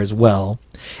is there as well.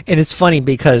 And it's funny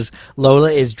because Lola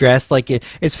is dressed like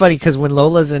it's funny because when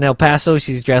Lola's in El Paso,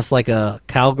 she's dressed like a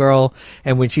cowgirl,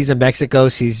 and when she's in Mexico,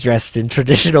 she's dressed in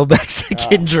traditional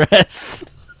Mexican dress.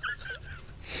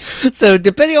 So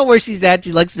depending on where she's at,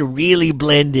 she likes to really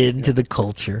blend into the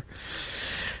culture.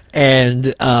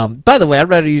 And by the way, I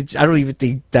don't even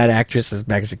think that actress is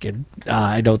Mexican.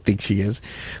 I don't think she is,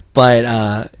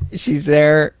 but she's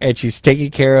there and she's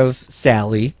taking care of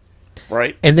Sally.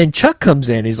 Right. And then Chuck comes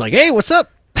in. He's like, "Hey, what's up?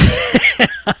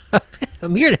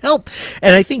 I'm here to help."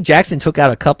 And I think Jackson took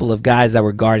out a couple of guys that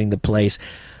were guarding the place.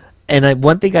 And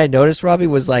one thing I noticed, Robbie,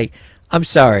 was like, I'm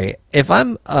sorry if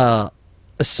I'm a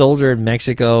soldier in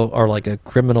Mexico or like a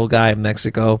criminal guy in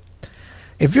Mexico.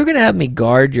 If you're going to have me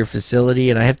guard your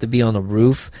facility and I have to be on the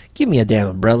roof, give me a damn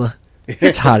umbrella.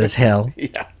 It's hot as hell.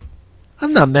 Yeah.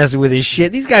 I'm not messing with this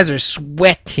shit. These guys are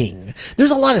sweating.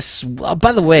 There's a lot of...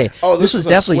 by the way, this was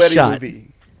definitely sweaty shot. Movie.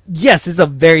 Yes, it's a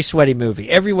very sweaty movie.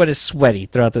 Everyone is sweaty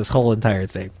throughout this whole entire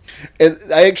thing. And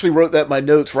I actually wrote that in my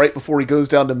notes right before he goes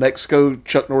down to Mexico.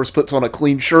 Chuck Norris puts on a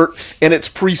clean shirt, and it's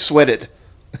pre-sweated.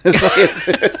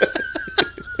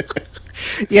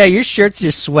 Yeah, your shirts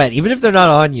just sweat, even if they're not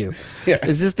on you. Yeah.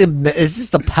 It's just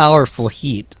the powerful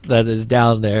heat that is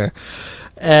down there.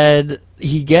 And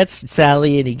he gets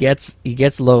Sally and he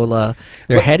gets Lola.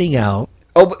 They're heading out.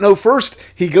 Oh, but no, first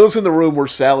he goes in the room where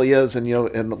Sally is, and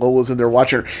and Lola's in there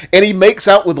watching her, and he makes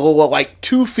out with Lola like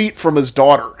 2 feet from his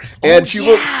daughter, and she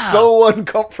looks so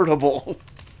uncomfortable.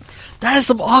 That is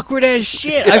some awkward ass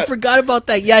shit. Yeah. I forgot about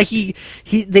that. Yeah,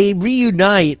 they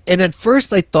reunite, and at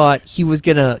first I thought he was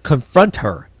gonna confront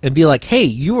her and be like, "Hey,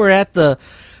 you were at the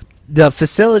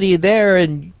facility there,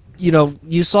 and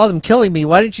you saw them killing me.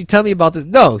 Why didn't you tell me about this?"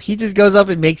 No, he just goes up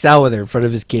and makes out with her in front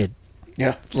of his kid.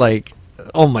 Yeah, like,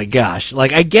 oh my gosh!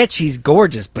 Like, I get she's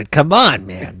gorgeous, but come on,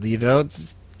 man.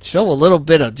 Show a little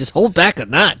bit of, just hold back a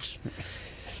notch.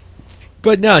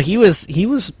 But no, he was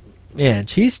man.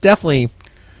 She's definitely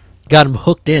got him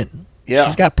hooked in. Yeah.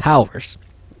 She's got powers.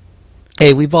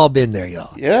 Hey, we've all been there,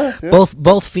 y'all. Yeah.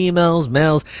 Both females,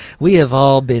 males, we have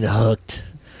all been hooked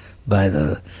by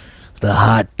the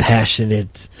hot,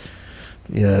 passionate,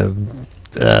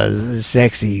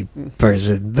 sexy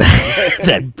person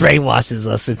that brainwashes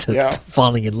us into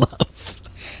falling in love.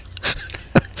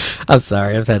 I'm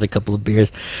sorry, I've had a couple of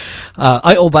beers.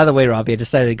 By the way, Robbie, I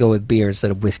decided to go with beer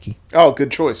instead of whiskey. Oh,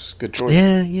 good choice. Good choice.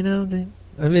 Yeah,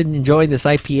 I've been enjoying this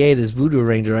IPA, this Voodoo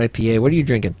Ranger IPA. What are you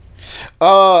drinking?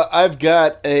 I've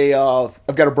got a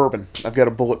bourbon. I've got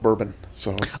a Bullet bourbon.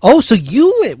 So. Oh, so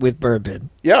you went with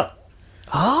bourbon? Yeah.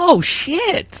 Oh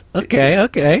shit! Okay.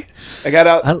 I got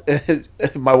out.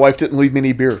 My wife didn't leave me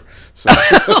any beer. So.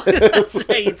 That's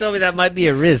right. You told me that might be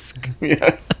a risk.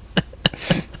 Yeah.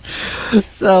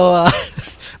 So,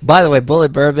 by the way,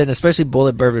 Bullet bourbon, especially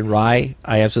Bullet bourbon rye,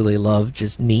 I absolutely love.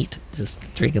 Just neat. Just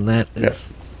drinking that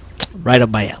is right up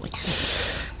my alley.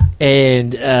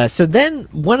 And so then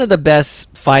one of the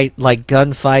best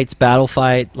gunfights, battle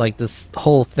fight, like this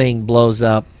whole thing blows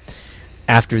up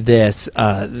after this.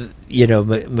 McQuade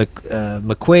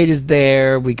is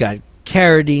there. We got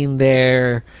Carradine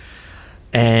there,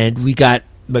 and we got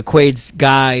McQuade's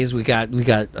guys. We got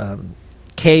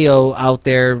KO out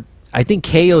there. I think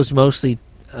KO's mostly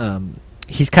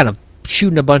he's kind of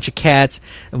shooting a bunch of cats,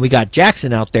 and we got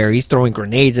Jackson out there. He's throwing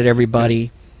grenades at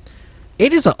everybody.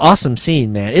 It is an awesome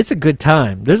scene, man. It's a good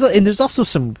time. There's also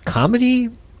some comedy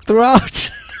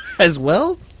throughout as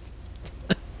well.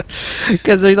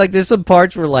 Because there's some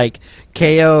parts where like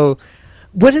KO,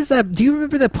 what is that? Do you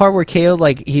remember that part where KO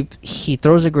like he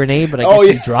throws a grenade, but I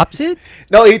guess he drops it?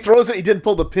 No, he throws it. He didn't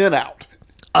pull the pin out.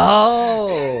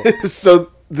 Oh,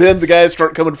 so then the guys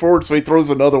start coming forward, so he throws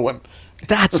another one.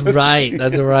 That's right.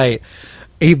 That's right.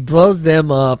 He blows them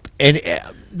up, and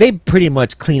they pretty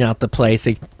much clean out the place.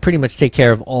 They pretty much take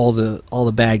care of all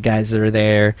the bad guys that are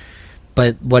there.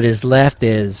 But what is left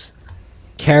is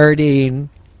Carradine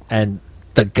and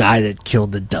the guy that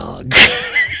killed the dog.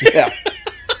 Yeah.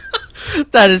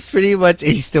 That is pretty much.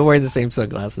 He's still wearing the same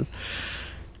sunglasses.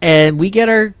 And we get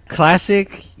our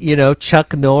classic,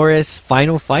 Chuck Norris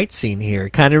final fight scene here.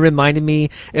 Kind of reminded me,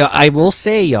 I will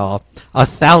say, y'all,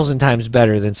 1,000 times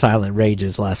better than Silent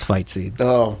Rage's last fight scene.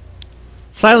 Oh.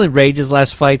 Silent Rage's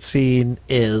last fight scene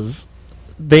is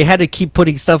they had to keep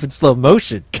putting stuff in slow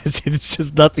motion because it's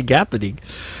just nothing happening.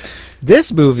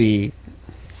 This movie,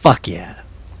 fuck yeah.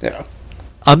 Yeah.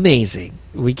 Amazing.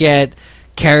 We get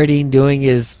Carradine doing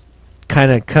his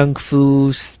kind of kung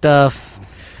fu stuff,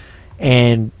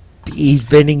 and he's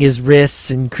bending his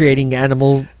wrists and creating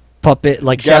animal puppet,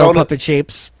 like shadow puppet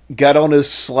shapes. Got on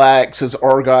his slacks, his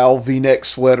Argyle V-neck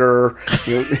sweater.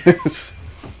 It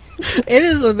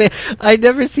is amazing. I've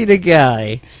never seen a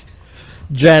guy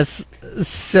dress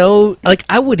so, like,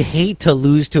 I would hate to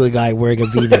lose to a guy wearing a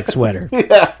V-neck sweater.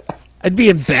 Yeah. I'd be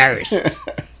embarrassed.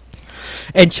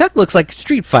 And Chuck looks like a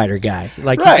Street Fighter guy.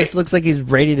 Like, Right. he just looks like he's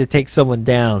ready to take someone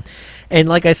down. And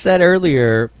like I said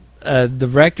earlier,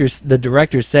 the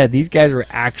director said these guys were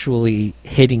actually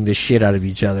hitting the shit out of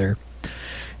each other.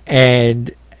 And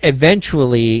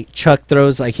eventually, Chuck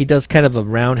throws, like, he does kind of a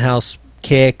roundhouse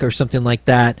kick or something like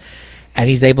that, and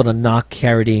he's able to knock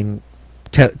Carradine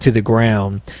to the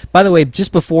ground. By the way,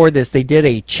 just before this, they did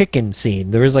a chicken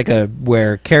scene. There was like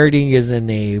where Carradine is in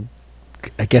a,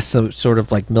 I guess, some sort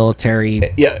of like military,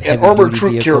 an armored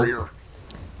troop carrier.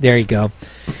 There you go.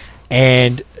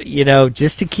 And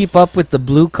just to keep up with the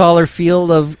blue collar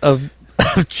feel of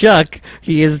Chuck,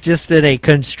 he is just in a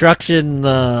construction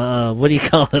what do you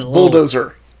call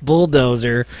it?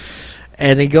 Bulldozer.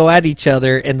 And they go at each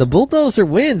other, and the bulldozer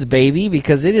wins, baby,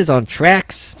 because it is on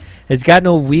tracks. It's got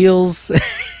no wheels.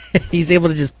 He's able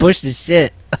to just push the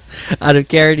shit out of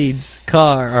Carradine's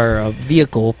car or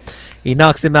vehicle. He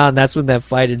knocks him out, and that's when that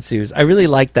fight ensues. I really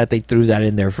like that they threw that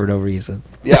in there for no reason.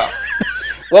 Yeah.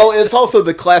 Well, it's also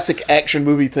the classic action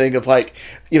movie thing of, like,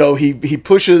 he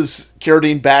pushes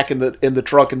Carradine back in the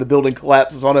truck, and the building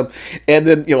collapses on him, and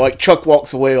then like Chuck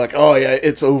walks away like, oh yeah,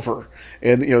 it's over,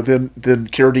 and then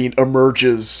Carradine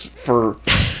emerges for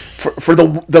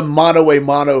the mano a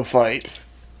mano fight.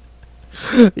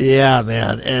 Yeah,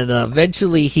 man. And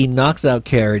eventually he knocks out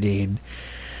Carradine.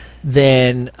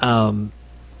 Then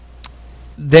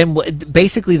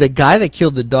basically the guy that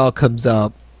killed the dog comes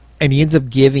up, and he ends up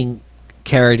giving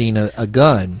Carradine a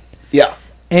gun. Yeah.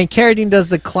 And Carradine does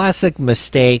the classic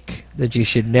mistake that you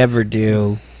should never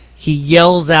do. He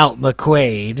yells out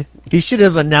McQuade. He should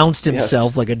have announced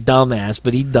himself like a dumbass,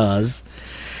 but he does.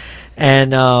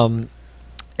 And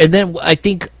then I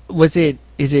think,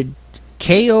 is it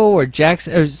KO or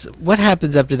Jackson? Or what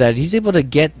happens after that? He's able to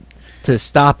get to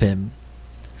stop him.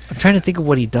 I'm trying to think of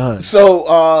what he does. So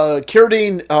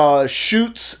Carradine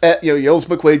shoots at, yells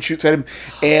McQuade, shoots at him,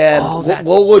 and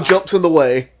Lola jumps in the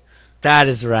way. That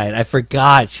is right. I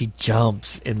forgot she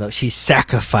jumps she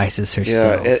sacrifices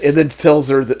herself. Yeah, and then tells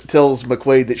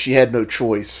McQuade that she had no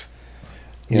choice.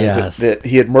 Yes, that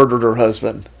he had murdered her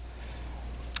husband.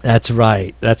 That's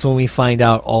right. That's when we find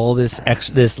out all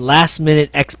this last minute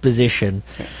exposition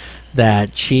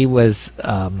that she was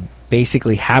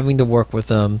basically having to work with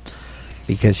him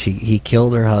because he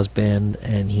killed her husband,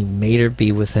 and he made her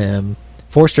be with him,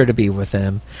 forced her to be with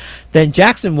him. Then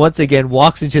Jackson once again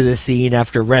walks into the scene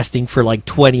after resting for like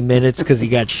 20 minutes because he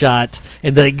got shot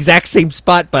in the exact same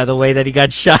spot, by the way, that he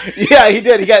got shot. Yeah, he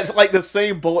did. He got like the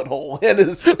same bullet hole in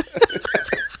his.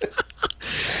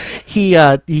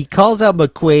 He calls out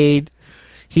McQuade.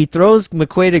 He throws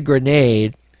McQuade a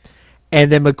grenade,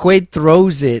 and then McQuade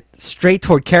throws it straight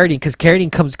toward Carradine because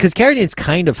Carradine's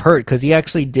kind of hurt because he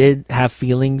actually did have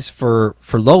feelings for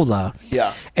Lola.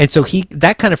 Yeah, and so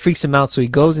that kind of freaks him out. So he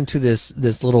goes into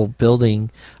this little building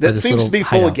that seems to be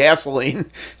full of gasoline.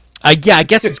 I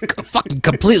guess it's fucking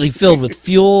completely filled with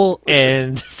fuel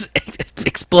and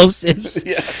explosives.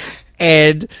 Yeah.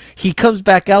 And he comes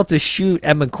back out to shoot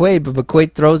at McQuade, but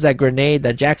McQuade throws that grenade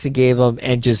that Jackson gave him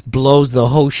and just blows the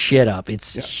whole shit up.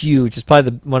 It's huge. It's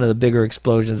probably one of the bigger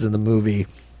explosions in the movie.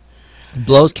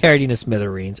 Blows Carradine to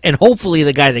smithereens, and hopefully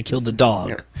the guy that killed the dog.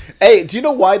 Yeah. Hey, do you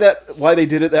know why they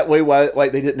did it that way? Why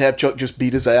they didn't have Chuck just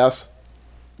beat his ass?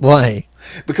 Why?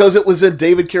 Because it was in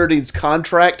David Carradine's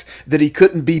contract that he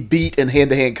couldn't be beat in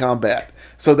hand-to-hand combat.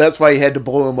 So that's why he had to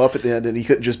blow him up at the end, and he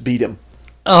couldn't just beat him.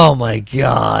 Oh my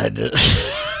god.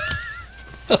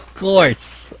 Of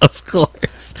course.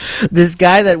 This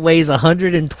guy that weighs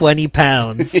 120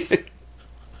 pounds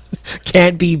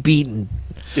can't be beaten.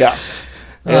 Yeah.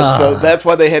 And so that's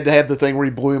why they had to have the thing where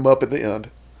he blew him up at the end.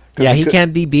 Yeah, he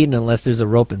can't be beaten unless there's a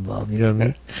rope involved. You know what I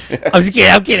mean? Yeah. I'm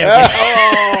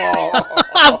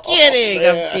kidding.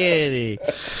 I'm kidding.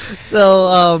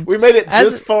 So we made it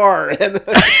this far. And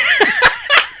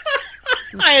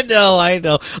I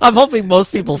know. I'm hoping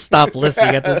most people stop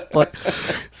listening at this point.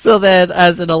 So then,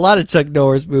 as in a lot of Chuck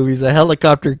Norris movies, a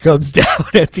helicopter comes down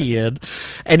at the end,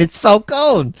 and it's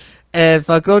Falcone. And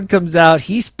Falcone comes out,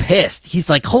 he's pissed. He's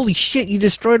like, holy shit, you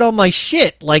destroyed all my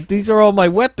shit. Like, these are all my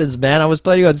weapons, man. I was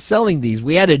planning on selling these.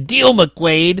 We had a deal,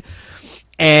 McQuade.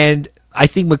 And I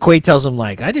think McQuade tells him,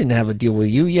 like, I didn't have a deal with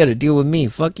you. You had a deal with me.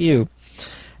 Fuck you.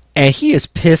 And he is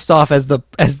pissed off as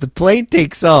the plane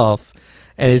takes off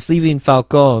and it's leaving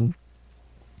Falcone.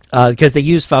 Because they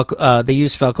use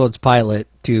Falcone's pilot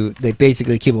they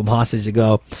basically keep him hostage to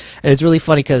go, and it's really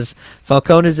funny because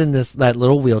Falcone is in that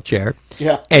little wheelchair,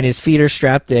 and his feet are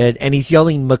strapped in, and he's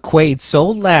yelling McQuade so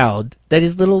loud that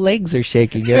his little legs are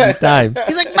shaking every time.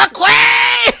 He's like,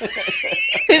 McQuade!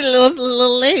 His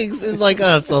little legs. It's like,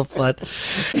 oh, it's so fun.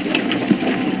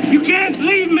 You can't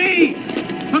leave me,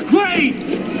 McQuade!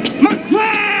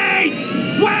 McQuade!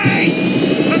 Wait!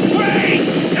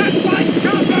 McQuade! That's my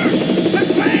cover!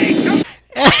 McQuade! Come.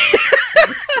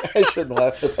 I shouldn't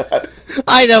laugh at that.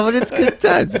 I know, but it's good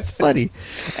times. It's funny.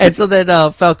 And so then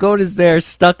Falcone is there,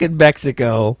 stuck in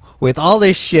Mexico, with all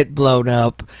this shit blown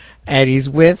up, and he's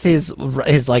with his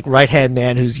like right hand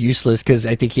man who's useless because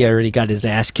I think he already got his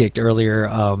ass kicked earlier.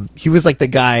 He was like the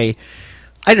guy.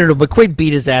 I don't know. McQuade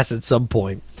beat his ass at some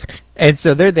point, and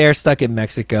so they're there, stuck in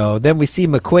Mexico. Then we see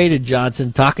McQuade and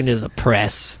Johnson talking to the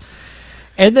press.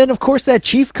 And then, of course, that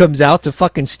chief comes out to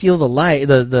fucking steal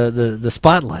the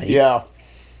spotlight. Yeah.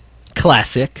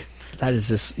 Classic. That is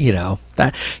just,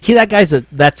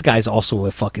 that guy's also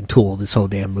a fucking tool, this whole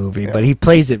damn movie, but he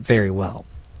plays it very well.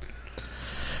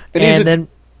 And then,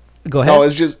 go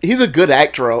ahead. No, he's a good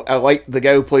actor. I like the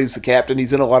guy who plays the captain.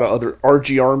 He's in a lot of other,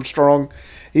 R.G. Armstrong.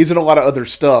 He's in a lot of other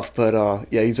stuff, but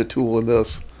he's a tool in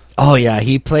this. Oh, yeah,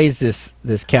 he plays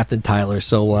this Captain Tyler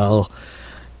so well.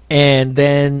 And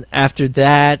then after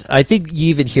that, I think you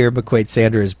even hear McQuade say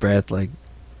under his breath, like,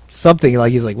 something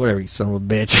like, he's like, whatever, you son of a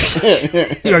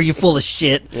bitch. Are you full of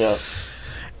shit? Yeah.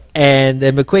 And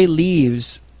then McQuade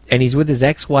leaves, and he's with his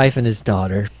ex-wife and his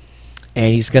daughter.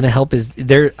 And he's going to help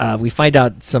we find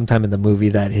out sometime in the movie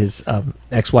that his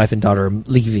ex-wife and daughter are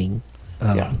leaving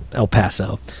El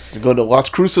Paso. They're going to Las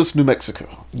Cruces, New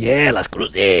Mexico. Yeah, Las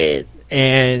Cruces.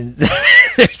 And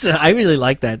I really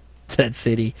like that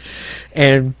city.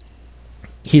 And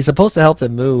he's supposed to help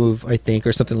them move, I think,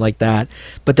 or something like that.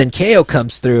 But then KO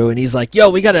comes through, and he's like, yo,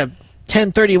 we got a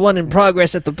 1031 in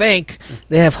progress at the bank.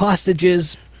 They have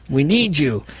hostages. We need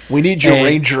you. We need your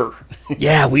Ranger.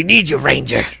 Yeah, we need your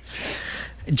Ranger.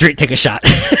 Drink, take a shot.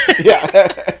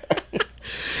 Yeah.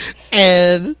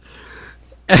 and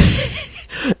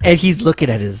he's looking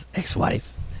at his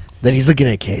ex-wife. Then he's looking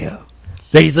at KO.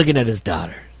 Then he's looking at his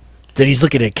daughter. Then he's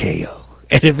looking at KO.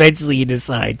 And eventually he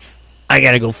decides, I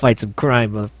gotta go fight some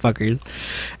crime, motherfuckers.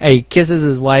 And he kisses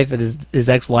his wife and his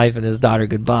ex-wife and his daughter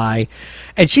goodbye.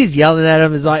 And she's yelling at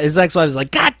him. His ex-wife is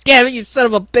like, God damn it, you son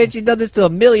of a bitch. You've done this to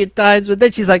 1,000,000 times. But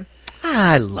then she's like,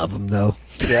 I love him, though.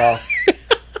 Yeah.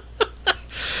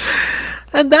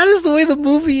 And that is the way the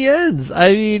movie ends.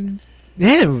 I mean,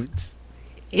 man,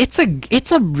 it's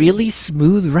a really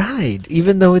smooth ride,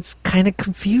 even though it's kind of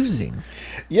confusing.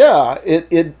 Yeah,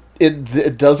 it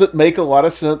doesn't make a lot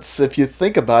of sense if you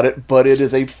think about it, but it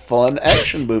is a fun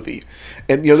action movie.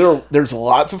 And, there's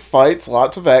lots of fights,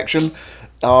 lots of action,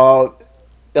 a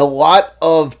lot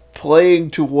of playing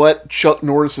to what Chuck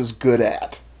Norris is good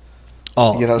at.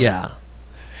 Oh, yeah.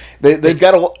 They've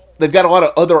got a lot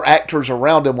of other actors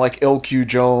around him, like L.Q.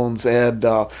 Jones and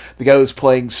the guy who's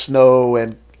playing Snow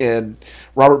and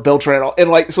Robert Beltran,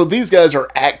 and so these guys are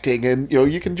acting, and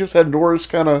you can just have Norris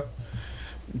kind of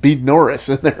be Norris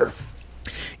in there.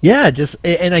 Yeah,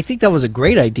 and I think that was a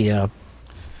great idea.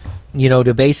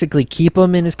 To basically keep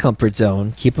him in his comfort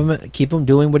zone, keep him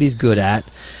doing what he's good at,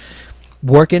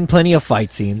 working plenty of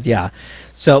fight scenes. Yeah.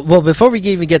 So, before we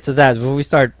even get to that, before we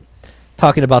start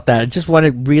talking about that, I just want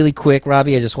to really quick,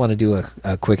 Robbie. I just want to do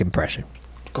a quick impression.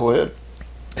 Go ahead.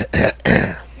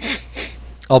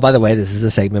 Oh, by the way, this is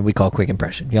a segment we call Quick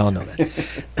Impression. Y'all know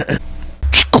that.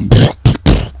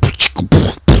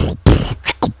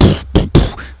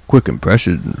 Quick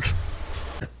Impressions.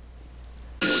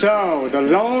 So, the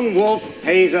lone wolf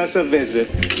pays us a visit.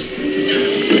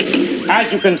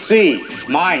 As you can see,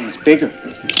 mine's bigger.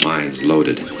 Mine's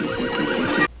loaded.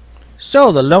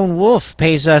 So, the lone wolf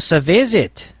pays us a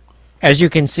visit. As you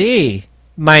can see,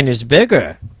 mine is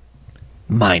bigger.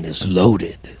 Mine is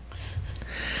loaded.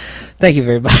 Thank you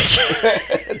very much.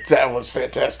 That was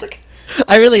fantastic.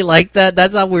 I really like that.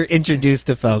 That's how we're introduced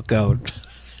to Falcone.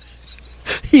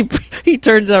 He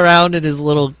turns around in his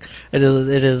fucking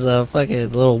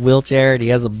little wheelchair, and he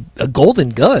has a golden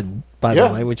gun. by Yeah.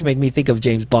 the way, which made me think of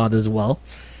James Bond as well.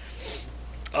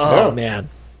 Oh, Yeah.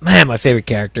 man, my favorite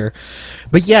character.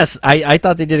 But yes, I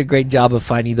thought they did a great job of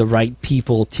finding the right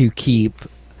people to keep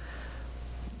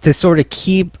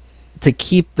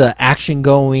the action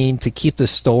going, to keep the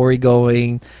story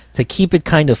going, to keep it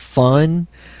kind of fun,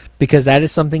 because that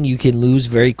is something you can lose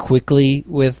very quickly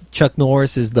with Chuck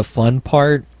Norris, is the fun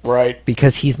part, Right.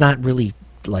 because he's not really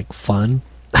like fun.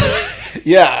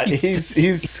 Yeah, he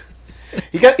stays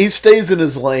in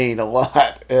his lane a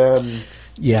lot, and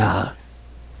Yeah.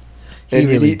 He And you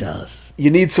really need- does. you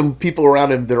need some people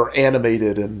around him that are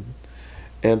animated,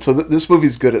 and so this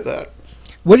movie's good at that.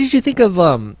 What did you think of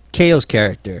KO's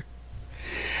character?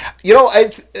 You know,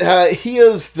 he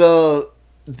is the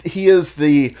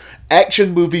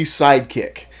action movie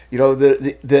sidekick. You know,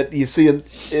 that you see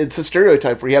it's a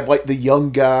stereotype where you have like the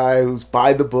young guy who's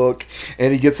by the book,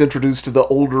 and he gets introduced to the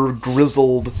older,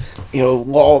 grizzled,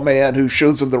 lawman who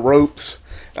shows him the ropes.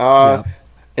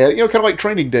 And, kind of like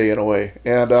Training Day in a way.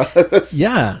 And that's,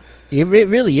 Yeah, it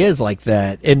really is like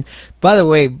that. And by the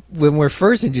way, when we're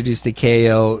first introduced to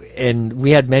KO, and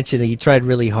we had mentioned that he tried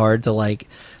really hard to like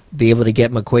be able to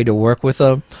get McQuade to work with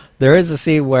him, there is a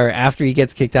scene where after he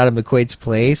gets kicked out of McQuade's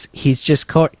place, he's just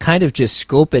kind of just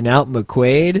scoping out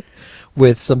McQuade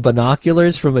with some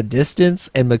binoculars from a distance,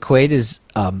 and McQuade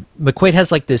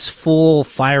has like this full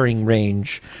firing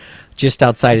range just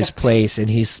outside his place, and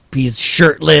he's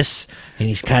shirtless and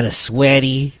he's kind of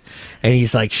sweaty, and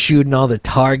he's like shooting all the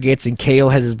targets, and KO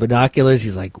has his binoculars.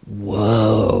 He's like,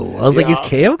 whoa. I was like, is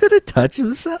KO gonna touch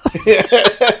himself?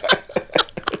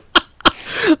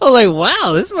 I was like,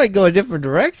 wow, this might go a different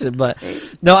direction. But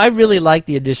no, I really like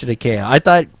the addition of KO. I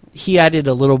thought he added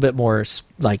a little bit more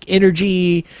like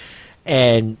energy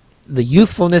and the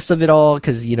youthfulness of it all,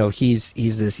 because he's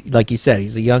this, like you said,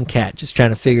 he's a young cat just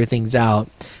trying to figure things out.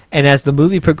 And as the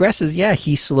movie progresses,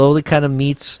 he slowly kind of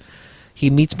meets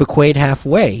McQuade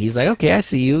halfway. He's like, okay, I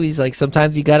see you. He's like,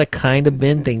 sometimes you got to kind of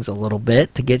bend things a little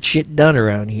bit to get shit done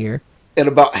around here. and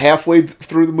about halfway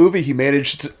through the movie, he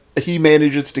manages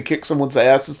to kick someone's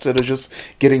ass instead of just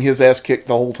getting his ass kicked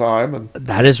the whole time. And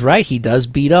That is right. He does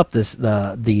beat up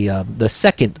the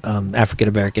second African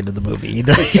American in the movie.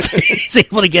 He's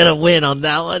able to get a win on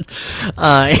that one.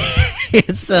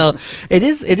 So it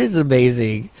is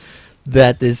amazing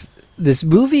that this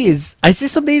movie is. It's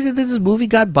just amazing that this movie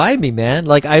got by me, man.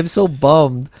 Like, I'm so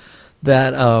bummed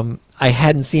that I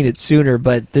hadn't seen it sooner,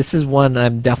 but this is one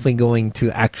I'm definitely going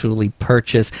to actually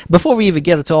purchase. Before we even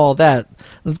get into all that,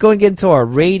 let's go and get into our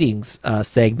ratings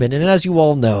segment. And as you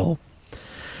all know,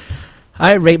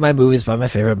 I rate my movies by my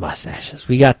favorite mustaches.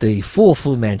 We got the full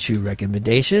Fu Manchu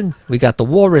recommendation. We got the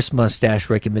walrus mustache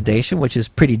recommendation, which is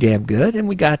pretty damn good. And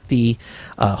we got the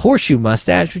horseshoe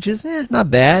mustache, which is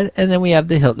not bad. And then we have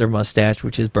the Hitler mustache,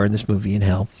 which is burn this movie in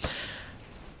hell.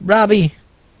 Robbie,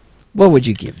 what would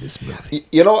you give this movie?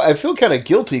 I feel kind of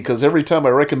guilty because every time I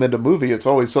recommend a movie, it's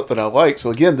always something I like. So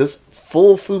again, this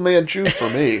full Fu Manchu for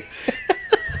me.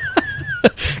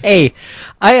 Hey,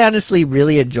 I honestly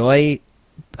really enjoy.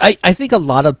 I think a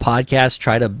lot of podcasts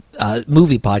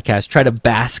movie podcasts try to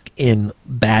bask in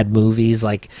bad movies,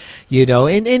 and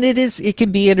it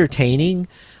can be entertaining,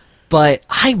 but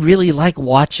I really like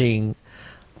watching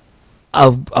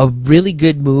a really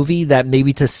good movie that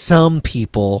maybe to some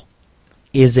people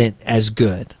isn't as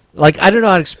good. Like, I don't know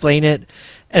how to explain it,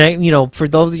 and for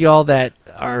those of y'all that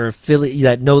are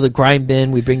that know the Grind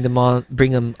Bin, we bring them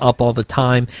up all the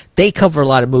time. They cover a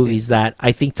lot of movies that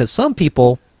I think to some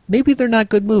people maybe they're not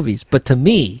good movies, but to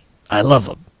me, I love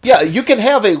them. Yeah, you can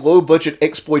have a low budget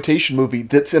exploitation movie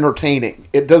that's entertaining.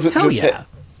 It doesn't Hell just yeah.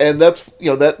 And that's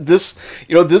this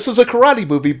is a karate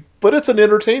movie, but it's an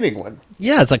entertaining one.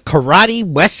 Yeah, it's a karate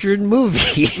western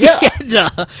movie. Yeah.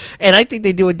 and I think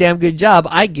they do a damn good job.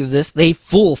 I give this the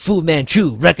full Fu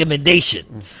Manchu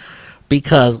recommendation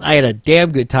because I had a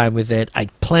damn good time with it. I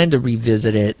plan to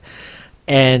revisit it,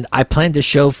 and I plan to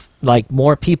show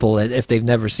more people if they've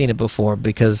never seen it before,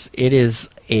 because it is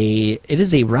a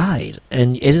ride,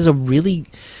 and I've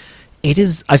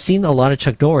seen a lot of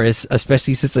Chuck Norris,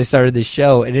 especially since I started this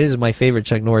show, and it is my favorite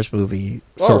Chuck Norris movie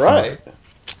so far.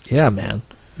 Yeah, man.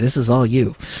 This is all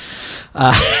you.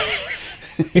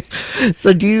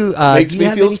 So do you... Makes do me you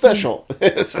have feel anything? special.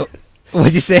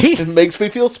 What'd you say? It makes me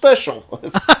feel special.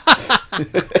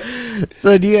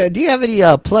 So do you have any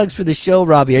plugs for the show,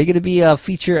 Robbie? Are you going to be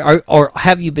featured, or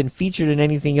have you been featured in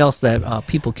anything else that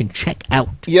people can check out?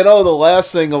 The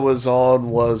last thing I was on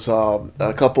was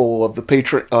a couple of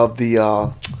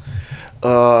the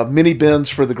mini bins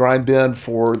for the grind bin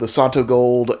for the Santo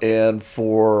Gold and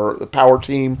for the Power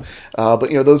Team. But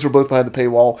those are both behind the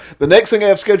paywall. The next thing I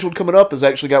have scheduled coming up is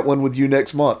actually got one with you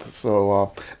next month.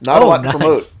 So not a lot to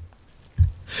promote.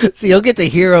 So you'll get to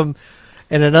hear them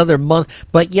in another month.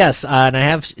 But yes, and I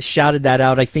have shouted that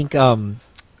out. I think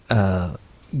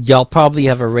y'all probably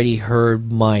have already heard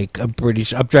Mike. I'm pretty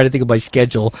sure. I'm trying to think of my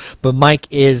schedule, but Mike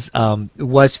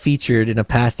was featured in a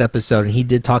past episode, and he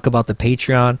did talk about the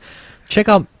Patreon. Check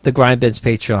out the Grind Bins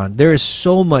Patreon. There is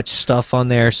so much stuff on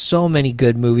there, so many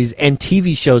good movies and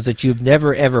TV shows that you've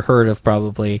never ever heard of,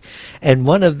 probably. And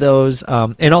one of those,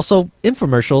 and also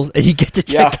infomercials, and you get to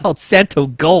check out Santo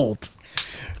Gold,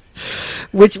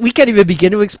 which we can't even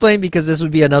begin to explain because this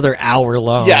would be another hour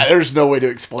long. Yeah, there's no way to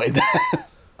explain that.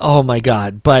 Oh my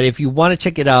God. But if you want to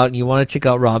check it out and you want to check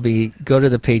out Robbie, go to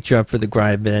the Patreon for the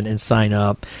Grind Bin and sign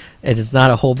up. It is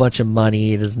not a whole bunch of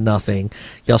money. It is nothing.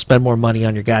 Y'all spend more money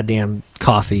on your goddamn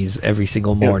coffees every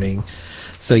single morning. Yep.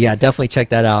 So yeah, definitely check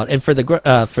that out. And for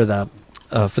the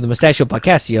Mustachio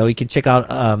Podcastio, you can check out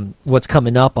what's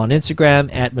coming up on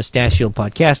Instagram at Mustachio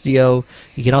Podcastio.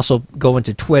 You can also go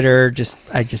into Twitter.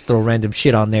 I just throw random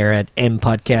shit on there at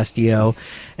mpodcastio.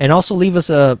 And also leave us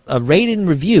a rate and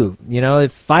review.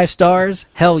 If 5 stars,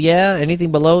 hell yeah.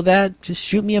 Anything below that, just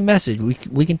shoot me a message.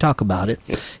 We can talk about it.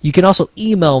 Yep. You can also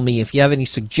email me if you have any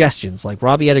suggestions. Like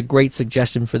Robbie had a great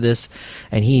suggestion for this,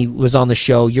 and he was on the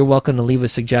show. You're welcome to leave a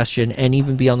suggestion and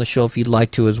even be on the show if you'd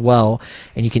like to as well.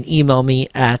 And you can email me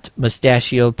at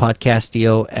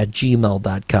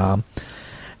mustachiopodcastio@gmail.com.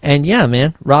 And yeah,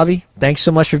 man, Robbie, thanks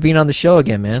so much for being on the show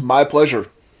again, man. It's my pleasure.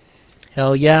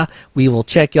 Hell yeah. We will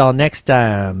check y'all next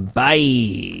time.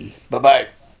 Bye. Bye-bye.